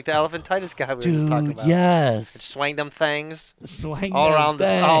balls, like the elephantitis guy we were just talking Dude, about. yes. Swing them things Swing all that around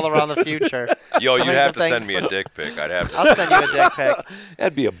thing. all around the future. Yo, Swing you'd have the to send things. me a dick pic. I'd have to. I'll send you a dick pic.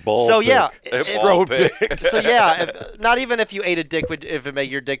 That'd be a ball. So yeah, It's if- ball Road pic. so yeah, not even if you ate a dick would if it made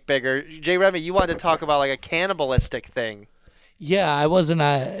your dick bigger. Jay Remy, you wanted to talk about like a cannibalistic thing. Yeah, I wasn't.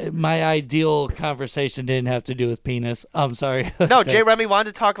 My ideal conversation didn't have to do with penis. I'm sorry. No, Okay. Jay Remy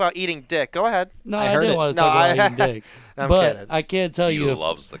wanted to talk about eating dick. Go ahead. No, I I, heard didn't it. want to No, talk about I- eating dick. I'm but kidding. I can't tell He you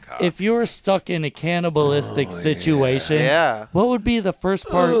loves the cock. if you were stuck in a cannibalistic situation. Yeah. What would be the first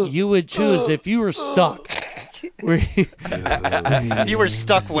part you would choose if you were stuck? Where you- If you were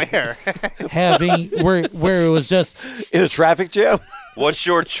stuck where? having where it was just in a traffic jam. What's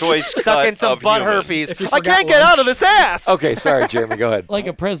your choice Stuck cut in some of butt human? herpes. If you I forgot can't get lunch. out of this ass. Okay, sorry, Jeremy. Go ahead. like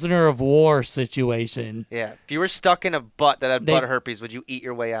a prisoner of war situation. Yeah. If you were stuck in a butt that had They- butt herpes, would you eat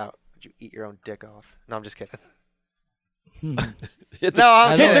your way out? Would you eat your own dick off? No, I'm just kidding. Hit the, No,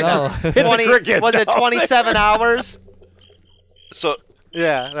 I I'm don't kidding. know. hit the 20, cricket. was it No. 27 hours? So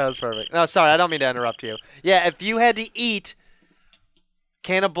Yeah, that was perfect. No, sorry, I don't mean to interrupt you. Yeah, if you had to eat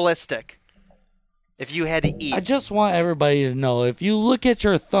cannibalistic, if you had to eat, I just want everybody to know if you look at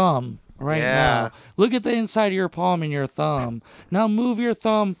your thumb right Yeah. now. Look at the inside of your palm and your thumb. Now move your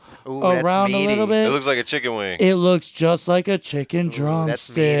thumb Ooh, that's around a little meaty. It bit. looks like a chicken wing. It looks just like a chicken that's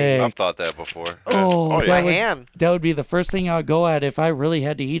drumstick. I've thought that before. Oh, yeah. that My would, hand. that would be the first thing I would go at if I really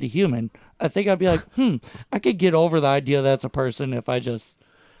had to eat a human. I think I'd be like, I could get over the idea that's a person if I just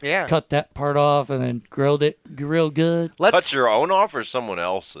Yeah. cut that part off and then grilled it real good. Cut your own off or someone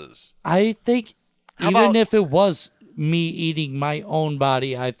else's? I think How even about- if it was me eating my own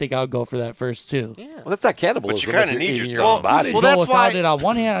body, I think I'll go for that first too. Well, that's not cannibalism. But you kinda if you're need eating your your own thumb. body. Well, Go that's without why- it on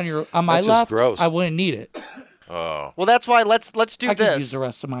one hand on my That's just left, gross. I wouldn't need it. Oh. Well, that's why let's do I could this. use the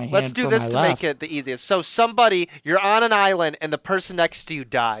rest of my hand. Let's do for this my to left. make it the easiest. So you're on an island and the person next to you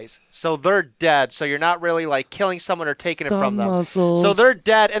dies. So they're dead. So you're not really like killing someone or taking it Thumb from them. muscles. So they're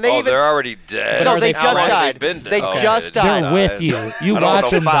dead and they Oh, even they're already dead. But No, are they they just fresh? died. Been They dead. just Okay. died. They're with you. You I don't watch know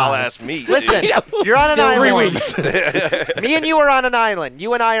them foul die. ass meat. Listen, dude. you're on an Three island. weeks. Me and you are on an island.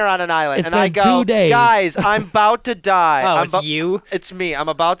 You and I are on an island. It's and I been go, 2 days. guys, I'm about to die. Oh, I'm it's you? It's me. I'm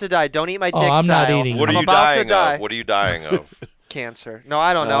about to die. Don't eat my dick. Oh, I'm not style. eating What are I'm you about to dying die. of? What are you dying of? Cancer. No,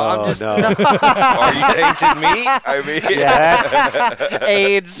 I don't know. I'm just no. Are you tainted meat? I mean, Yeah,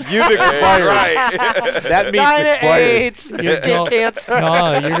 AIDS. you've expired. right. That meat's Dying of expired. AIDS. Skin cancer.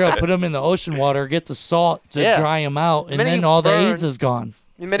 No, you're gonna put them in the ocean water, get the salt to Yeah. dry them out, and minute then you all the burn- AIDS is gone.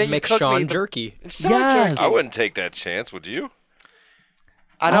 The minute you Make cook Sean me, the- jerky. So Yes. jerky. I wouldn't take that chance, would you?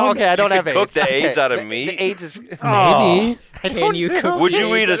 I don't. Okay, I don't You have could AIDS. cook the Okay, AIDS out of the- meat? The AIDS is. Maybe. Can you cook? Would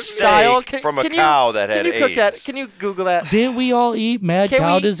you eat a Style? steak from a Can you- cow that had Can you cook AIDS? that? Can you Google that? Didn't we all eat mad Can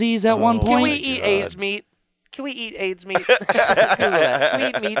cow we- disease at one Can point? we eat God. AIDS meat? Can we eat AIDS meat? Google that. Can we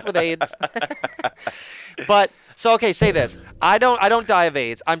eat meat with AIDS? But so okay, say this. I don't die of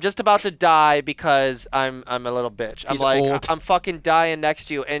AIDS. I'm just about to die because I'm a little bitch. I'm He's like old. I'm fucking dying next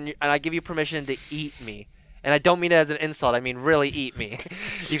to you, and I give you permission to eat me. And I don't mean it as an insult. I mean really eat me.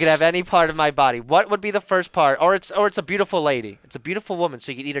 You can have any part of my body. What would be the first part? Or it's a beautiful lady. It's a beautiful woman,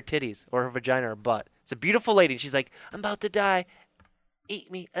 so you can eat her titties or her vagina or butt. It's a beautiful lady, and she's like, I'm about to die. Eat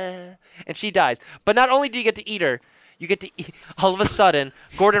me, and she dies. But not only do you get to eat her, you get to eat. All of a sudden,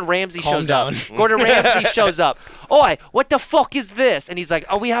 Gordon Ramsay Calm shows down. up. Gordon Ramsay shows up. Oi, what the fuck is this? And he's like,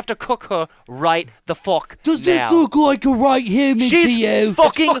 oh, we have to cook her right the fuck Does now. this look like a right human to She's you?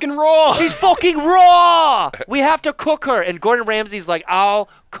 Fucking raw. She's fucking raw. We have to cook her. And Gordon Ramsay's like, I'll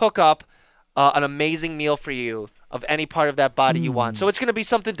cook up an amazing meal for you of any part of that body you want. So it's gonna be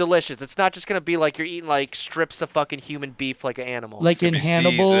something delicious. It's not just gonna be like you're eating like strips of fucking human beef like an animal. Like in Be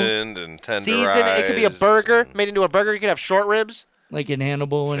Hannibal, seasoned and tenderized. Seasoned. It could be a burger made into a burger. You could have short ribs. like in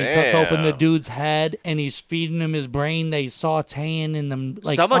Hannibal when he cuts open the Damn. dude's head and he's feeding him his brain. They sauteing in them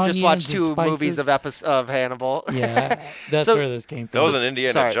like Someone just watched onions 2 and movies spices. of Hannibal. Yeah, that's So- where this came That was from. an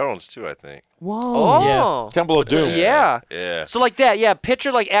Indiana Sorry. Jones too, I think. Whoa. Oh. Temple of Doom. Yeah. Yeah. So like that, yeah.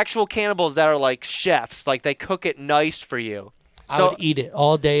 Picture like actual cannibals that are like chefs, like they cook it nice for you. I So, would eat it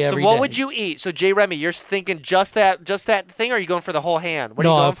all day, so every what day. would you eat? So Jay Remy, you're thinking just that thing, or are you going for the whole hand? What are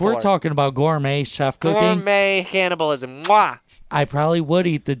you No, going if we're for? talking about gourmet chef cooking, Gourmet cannibalism. Mwah. I probably would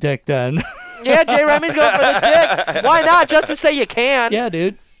eat the dick then. Yeah, Jay Remy's going for the dick. Why not? Just to say you can. Yeah,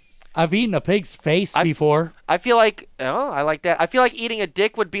 dude. I've eaten a pig's face before. I feel like I like that. I feel like eating a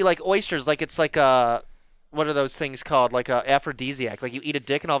dick would be like oysters. Like it's like a what are those things called? Like a aphrodisiac. Like you eat a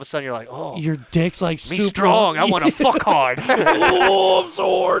dick and all of a sudden you're like, oh, Your dick's like me super strong. I want to fuck hard. Oh, I'm so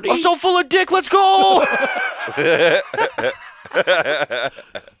horny. I'm so full of dick. Let's go.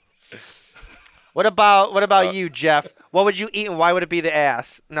 What about you, Jeff? What would you eat and why would it be the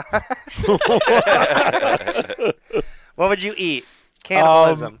ass? No. What would you eat?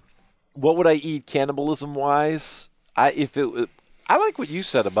 Cannibalism. What would I eat cannibalism wise? I like what you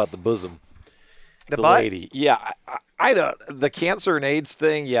said about the bosom. The The butt? lady. Yeah, I don't. The cancer and AIDS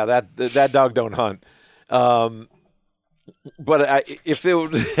thing. Yeah, that dog don't hunt. But if it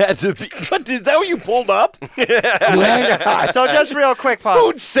would had to be, what is that? What you pulled up? So just real quick, Paul.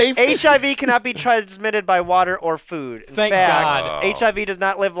 Food safety. HIV cannot be transmitted by water or food. In Thank fact, God. HIV does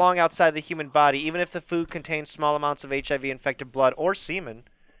not live long outside the human body, even if the food contains small amounts of HIV-infected blood or semen.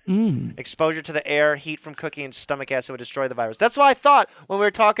 Exposure to the air, heat from cooking, and stomach acid would destroy the virus. That's why I thought when we were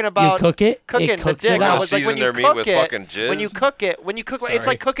talking about cook it, cooking it the cooks dick, it I out. was like, when Season you their meat cook with it, fucking when you cook, it's Sorry.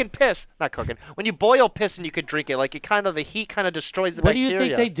 like cooking piss. Not cooking. When you boil piss and you could drink it, like the heat kind of destroys the What do bacteria.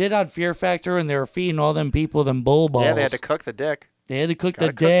 you think they did on Fear Factor when they were feeding all them people them bull balls? Yeah, they had to cook the dick. They had to cook Gotta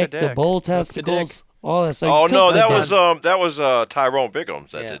the cook the dick, dick. bull the dick. testicles, all that stuff. Oh Cook no, the dick. that was Tyrone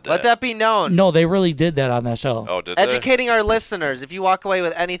Biggums that did that. Let that be known. No, they really did that on that show. Oh, did they? Educating our listeners. If you walk away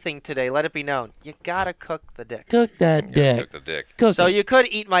with anything today, let it be known. You gotta cook the dick. Cook that Yeah, dick. cook the dick. Cook So it. you could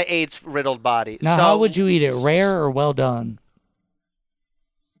eat my AIDS-riddled body. Now, so how would you eat it? Rare or well done?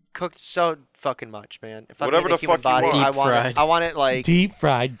 cooked so fucking much, man. If I'm Whatever eating a the human fuck you body, want. I Deep want fried. it. I want it like Deep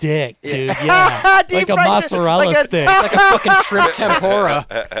fried dick, Yeah. dude. Yeah. Deep Like a fried- mozzarella like a- stick. Like a fucking shrimp tempura.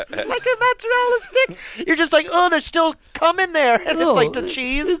 like a mozzarella stick. You're just like, oh, there's still cum in there, and it's like the Ew,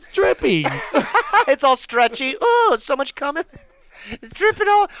 cheese. It's dripping. It's all stretchy. Oh, it's so much cum in there. It's dripping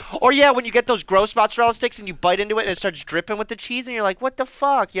all. Or yeah, when you get those gross mozzarella sticks and you bite into it and it starts dripping with the cheese, and you're like, what the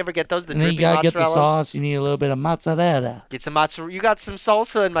fuck? You ever get those? The And then you dripping gotta get the mozzarellas? sauce. You need a little bit of mozzarella. Get some mozzarella. You got some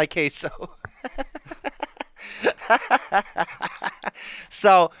salsa in my queso.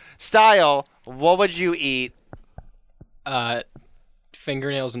 So, Style, what would you eat?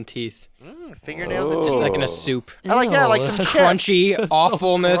 Fingernails and teeth. Fingernails and Just just like in a soup. I like that, like Ew, some that's chips. Crunchy, That's so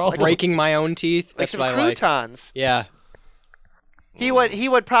awfulness, gross. breaking my own teeth. like That's some what I like. croutons. Yeah. He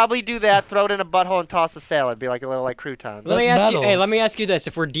would probably do that, throw it in a butthole and toss the salad, be like a little like croutons. Let me That's ask you. metal. Hey, let me ask you this: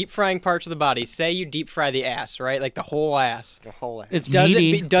 if we're deep frying parts of the body, say you deep fry the ass, right? Like the whole ass. The whole ass. It's Does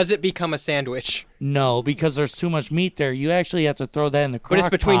meaty. does it become a sandwich? No, because there's too much meat there. You actually have to throw that in the crock But it's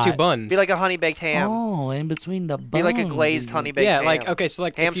between two pot. buns. Be like a honey baked ham. Oh, in between the buns. Be like a glazed honey baked yeah, ham. like okay, so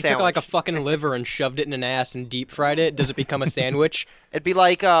like Ham if you took like a sandwich. fucking liver and shoved it in an ass and deep fried it, does it become a sandwich? It'd be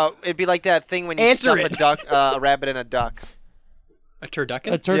like that thing when you Answer stuff it. a duck, a rabbit in a duck. A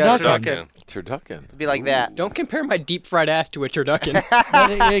turducken? A turducken. turducken. Turducken. It'd be like that. Don't compare my deep fried ass to a turducken.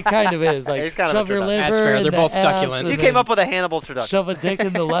 But it kind of is. Like, It's kind of a shove your turducken. liver That's fair, in they're the both ass succulent. and You then came up with a Hannibal turducken. Shove a dick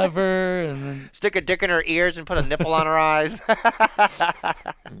in the lever and then... Stick a dick in her ears and put a nipple on her eyes.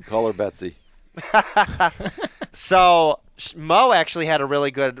 Call her Betsy. So Mo actually had a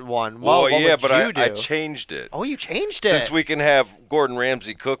really good one. Mo, Well, what yeah, would but you I do? changed it. Oh, you changed it. Since we can have Gordon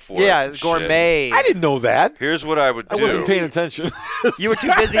Ramsay cook for us. yeah, and shit. gourmet. I didn't know that. Here's what I would do. I wasn't paying attention. You were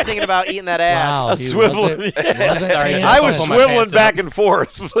too busy thinking about eating that ass. Wow, A dude, swiveling. wasn't paying Sorry, attention. I was Pull my swiveling pants back up. and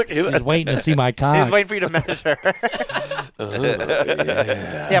forth. Look at He's that. waiting to see my He was cock. waiting for you to measure.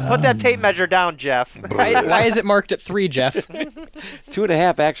 Yeah, put that tape measure down, Jeff. Why is it marked at 3, Jeff?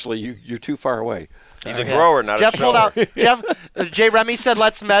 2.5, actually. You're too far away. He's a grower, not Jeff a pulled shower. out. Jay Remy said,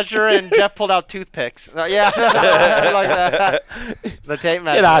 "Let's measure," and Jeff pulled out toothpicks. Yeah, like that. The tape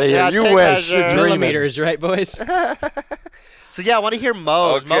measure. Get outta here. Yeah, You tape wish. You're measure. dreaming. Millimeters, right, boys? So yeah, I want to hear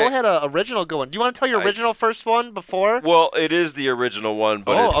Mo's. Mo Okay. had an original good one. Do you want to tell your original first one before? Well, it is the original one,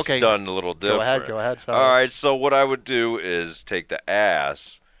 but Oh, it's okay. done a little different. Go ahead. Sorry. All right, so what I would do is take the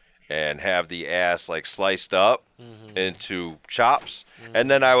ass and have the ass like sliced up into chops,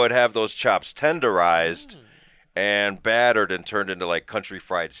 and then I would have those chops tenderized and battered and turned into like country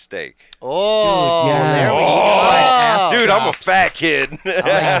fried steak. Oh, Dude, yeah. there we Oh, go. fried ass Dude, I'm a chops. fat kid.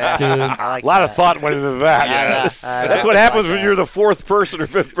 Yes, dude. I like A lot that. of thought went into that. Yes. That's what I happens like when that. you're the fourth person or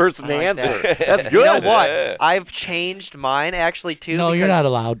fifth person to I like answer. that. That's You good. know what? Yeah. I've changed mine actually too. No, you're because- not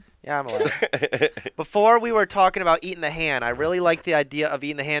allowed. Yeah, I'm allowed. Before we were talking about eating the hand, I really like the idea of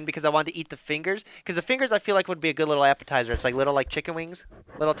eating the hand because I wanted to eat the fingers. Because the fingers I feel like would be a good little appetizer. It's like little like chicken wings,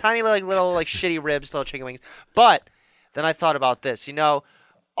 little tiny little like shitty ribs, little chicken wings. But then I thought about this. You know,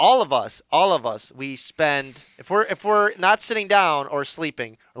 all of us, we spend if we're not sitting down or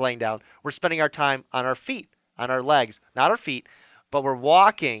sleeping or laying down, we're spending our time on our feet, on our legs, not our feet, but we're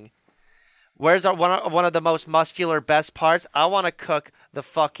walking. Where's one of the most muscular best parts? I want to cook the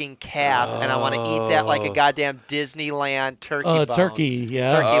fucking calf, and I want to eat that like a goddamn Disneyland turkey bone. Turkey,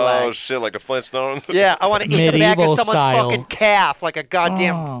 yeah. Turkey Oh leg. shit, like the Flintstones. Yeah, I want to eat the back of Medieval someone's style. fucking calf like a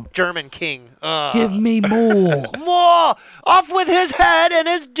goddamn Oh. German king. Ugh. Give me more. More! Off with his head and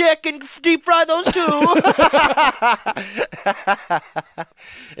his dick and deep fry those two.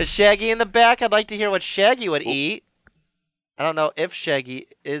 Is Shaggy in the back? I'd like to hear what Shaggy would eat. I don't know if Shaggy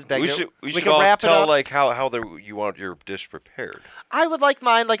is back We there. should can all wrap it tell up. like how you want your dish prepared. I would like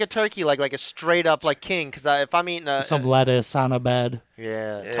mine like a turkey leg, like a straight up like king. Because if I'm eating a Some lettuce on a bed. toss the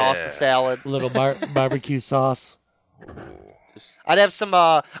Yeah. salad. Little barbecue sauce. I'd have some.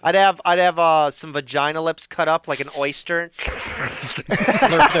 I'd have some vagina lips cut up like an oyster.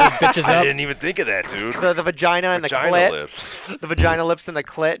 Slurp those bitches I up. didn't even think of that, dude. The vagina and the Vagina clit. lips. The vagina lips and the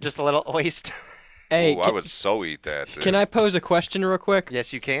clit, just a little oyster. Hey, Ooh, I would so eat that. Dude. can I pose a question real quick?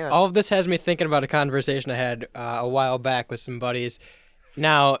 Yes, you can. All of this has me thinking about a conversation I had a while back with some buddies.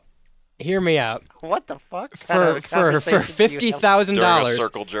 Now, hear me out. What the fuck? For $50,000 During a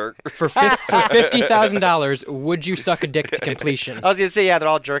circle jerk. for $50,000, would you suck a dick to completion? I was gonna say yeah, they're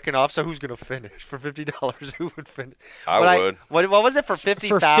all jerking off. So who's gonna finish for $50? Who would finish? I But would. What was it for For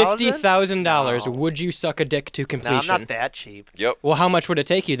 $50,000? $50,000, would you suck a dick to No, completion? I'm not that cheap. Yep. Well, how much would it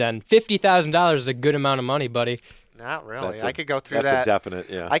take you then? $50,000 is a good amount of money, buddy. Not really. That's I could go through That's that. a definite,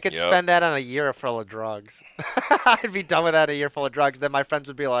 yeah. I could Yep. spend that on a year full of drugs. I'd be done with that a year full of drugs. Then my friends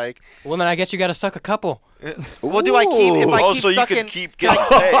would be like, Well, then I guess you got to suck a couple. Well, do I keep if I Oh, keep so you sucking? can keep getting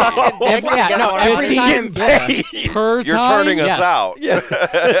sucking paid. dick, Yeah, get no, more every money? time. Yeah. Per You're time? turning us Yes. out.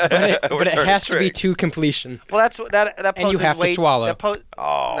 But it turning has to be tricks. to completion. Well, that's what that And you poses have to weight- swallow. that po-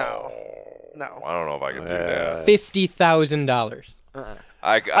 Oh. No. I don't know if I can do that. $50,000.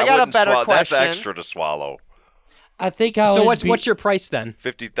 I got a wouldn't better swallow. That's question. extra to swallow. I think I So would what's your price then?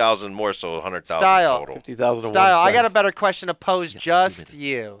 50,000 more, so 100,000 Style. total. 50,000 and Style, one I got a cent. better question to pose just to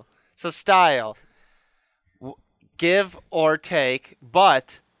you. So, Style, give or take,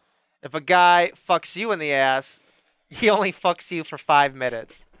 but if a guy fucks you in the ass, he only fucks you for 5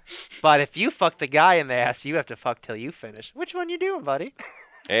 minutes. But if you fuck the guy in the ass, you have to fuck till you finish. Which one you doing, buddy?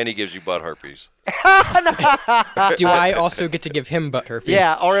 And he gives you butt herpes. Do I also get to give him butt herpes?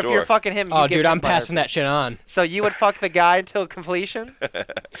 Yeah, or if Sure. you're fucking him, you Oh, give dude, him I'm butt passing herpes. that shit on. So you would fuck the guy until completion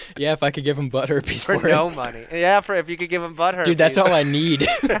Yeah, if I could give him butt herpes for for no it. money. Yeah, for if you could give him butt herpes. Dude, that's all I need.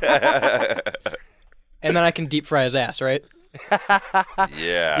 And then I can deep fry his ass, right?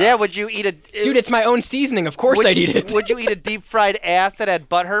 Yeah. Yeah, would you eat a Dude, it's my own seasoning. Of course would I'd you, eat it. Would you eat a deep fried ass that had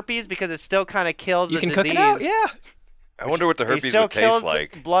butt herpes because it still kind of kills You the can disease? cook it out? Yeah. I wonder what the It herpes still would kills taste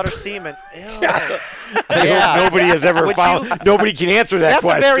like. blood or semen. Ew. Nobody has ever Would found. you- Nobody can answer that That's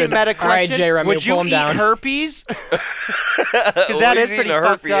question. a very meta question. All right, Jay Remy, would you pull him eat down. herpes? Because Well, that he's is pretty eating a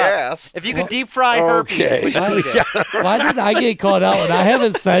fucked herpes up. ass. If you could deep fry herpes, Okay. would you eat it? Why did I get called out when I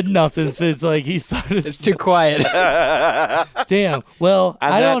haven't said nothing since like he started? It's too quiet. Damn. Well,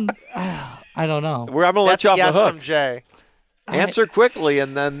 And I that- don't. I don't know. I'm going to let That's you a off yes the hook. from Jay. Answer quickly,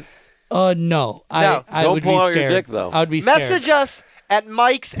 and then No. No. I Don't would pull be out your scared. dick, though. I would be scared. Message us at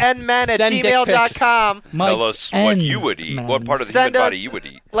mikesandmen@gmail.com. Tell us what you would eat. What part of the Send human body us- you would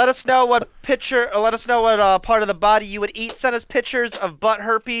eat. Let us know what part of the body you would eat. Send us pictures of butt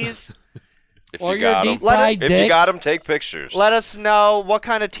herpes. If Or you your got deep them. fried If dick. you got them, take pictures. Let us know what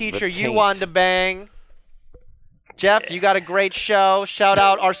kind of teacher The you taint. wanted to bang. Jeff, you got a great show. Shout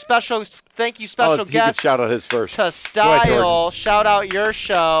out our thank you special he could guest shout out his first. to ahead, Style. Jordan. Shout out your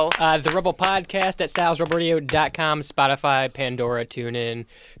show. The Rebel Podcast at stylesrebradio.com, Spotify, Pandora, TuneIn,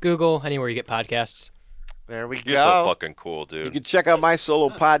 Google, anywhere you get podcasts. There we You're go. so fucking cool, You dude. can check out my solo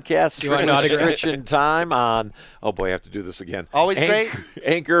podcast, Do you want an autograph? Restriction Time, on. Oh boy, I have to do this again. Always great.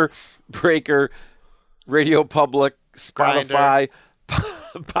 Anchor, Breaker, Radio Public, Spotify,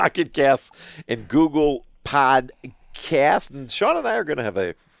 Pocket Casts, and Google Podcast. And Sean and I are going to have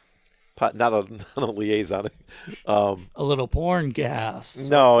not a liaison. A little porn gas.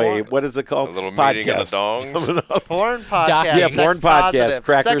 No, what is it A call? little podcast. meeting of the dongs. Coming up. Porn podcast. Yeah, Sex porn podcast, positive.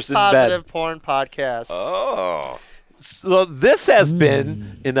 Crackers Sex in bed. positive porn podcast. Oh. So this has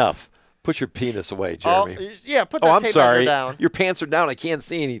been enough. Put your penis away, Jeremy. Yeah, put that Oh, I'm tape sorry. measure down. Your pants are down. I can't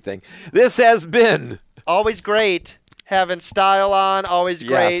see anything. This has been. Always great having Style on. Always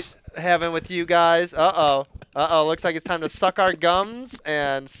great Yes. having with you guys. Uh-oh. Looks like it's time to suck our gums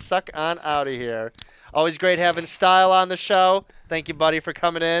and suck on out of here. Always great having Style on the show. Thank you, buddy, for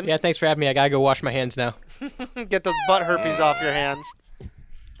coming in. Yeah, thanks for having me. I gotta go wash my hands now. Get those butt herpes off your hands.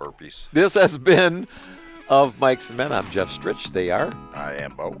 Burpees. This has been Of Mike's and Men. I'm Jeff Stritch. They are. I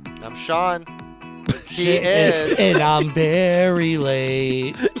am Bo. I'm Sean. He is. And I'm very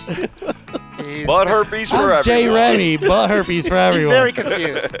late. He's, Butt herpes for I'm Jay everyone. Remy, butt herpes for he's everyone. very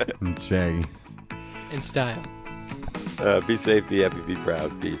confused. Jay. In style. Be safe, be happy, be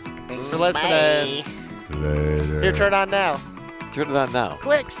proud. Peace. Thanks for listening. Later. Here, turn on now. Turn it on now.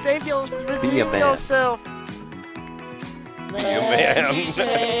 Quick, save your review man. yourself. You man.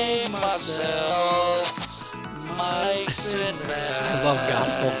 I love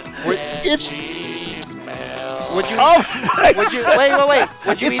gospel. Would you? Of Mike's. Would you? Wait.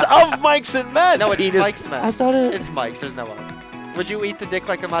 Would you It's eat? Of Mike's and Men. No, it's penis. Mike's man. I thought it. It's Mike's. There's no other. Would you eat the dick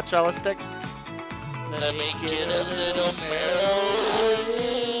like a mozzarella stick?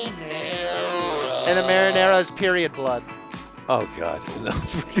 And a marinara is period blood. Oh, God.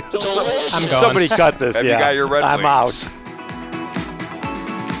 Enough. I'm going. Somebody cut this. Have you yeah. got your Red I'm Wings? out.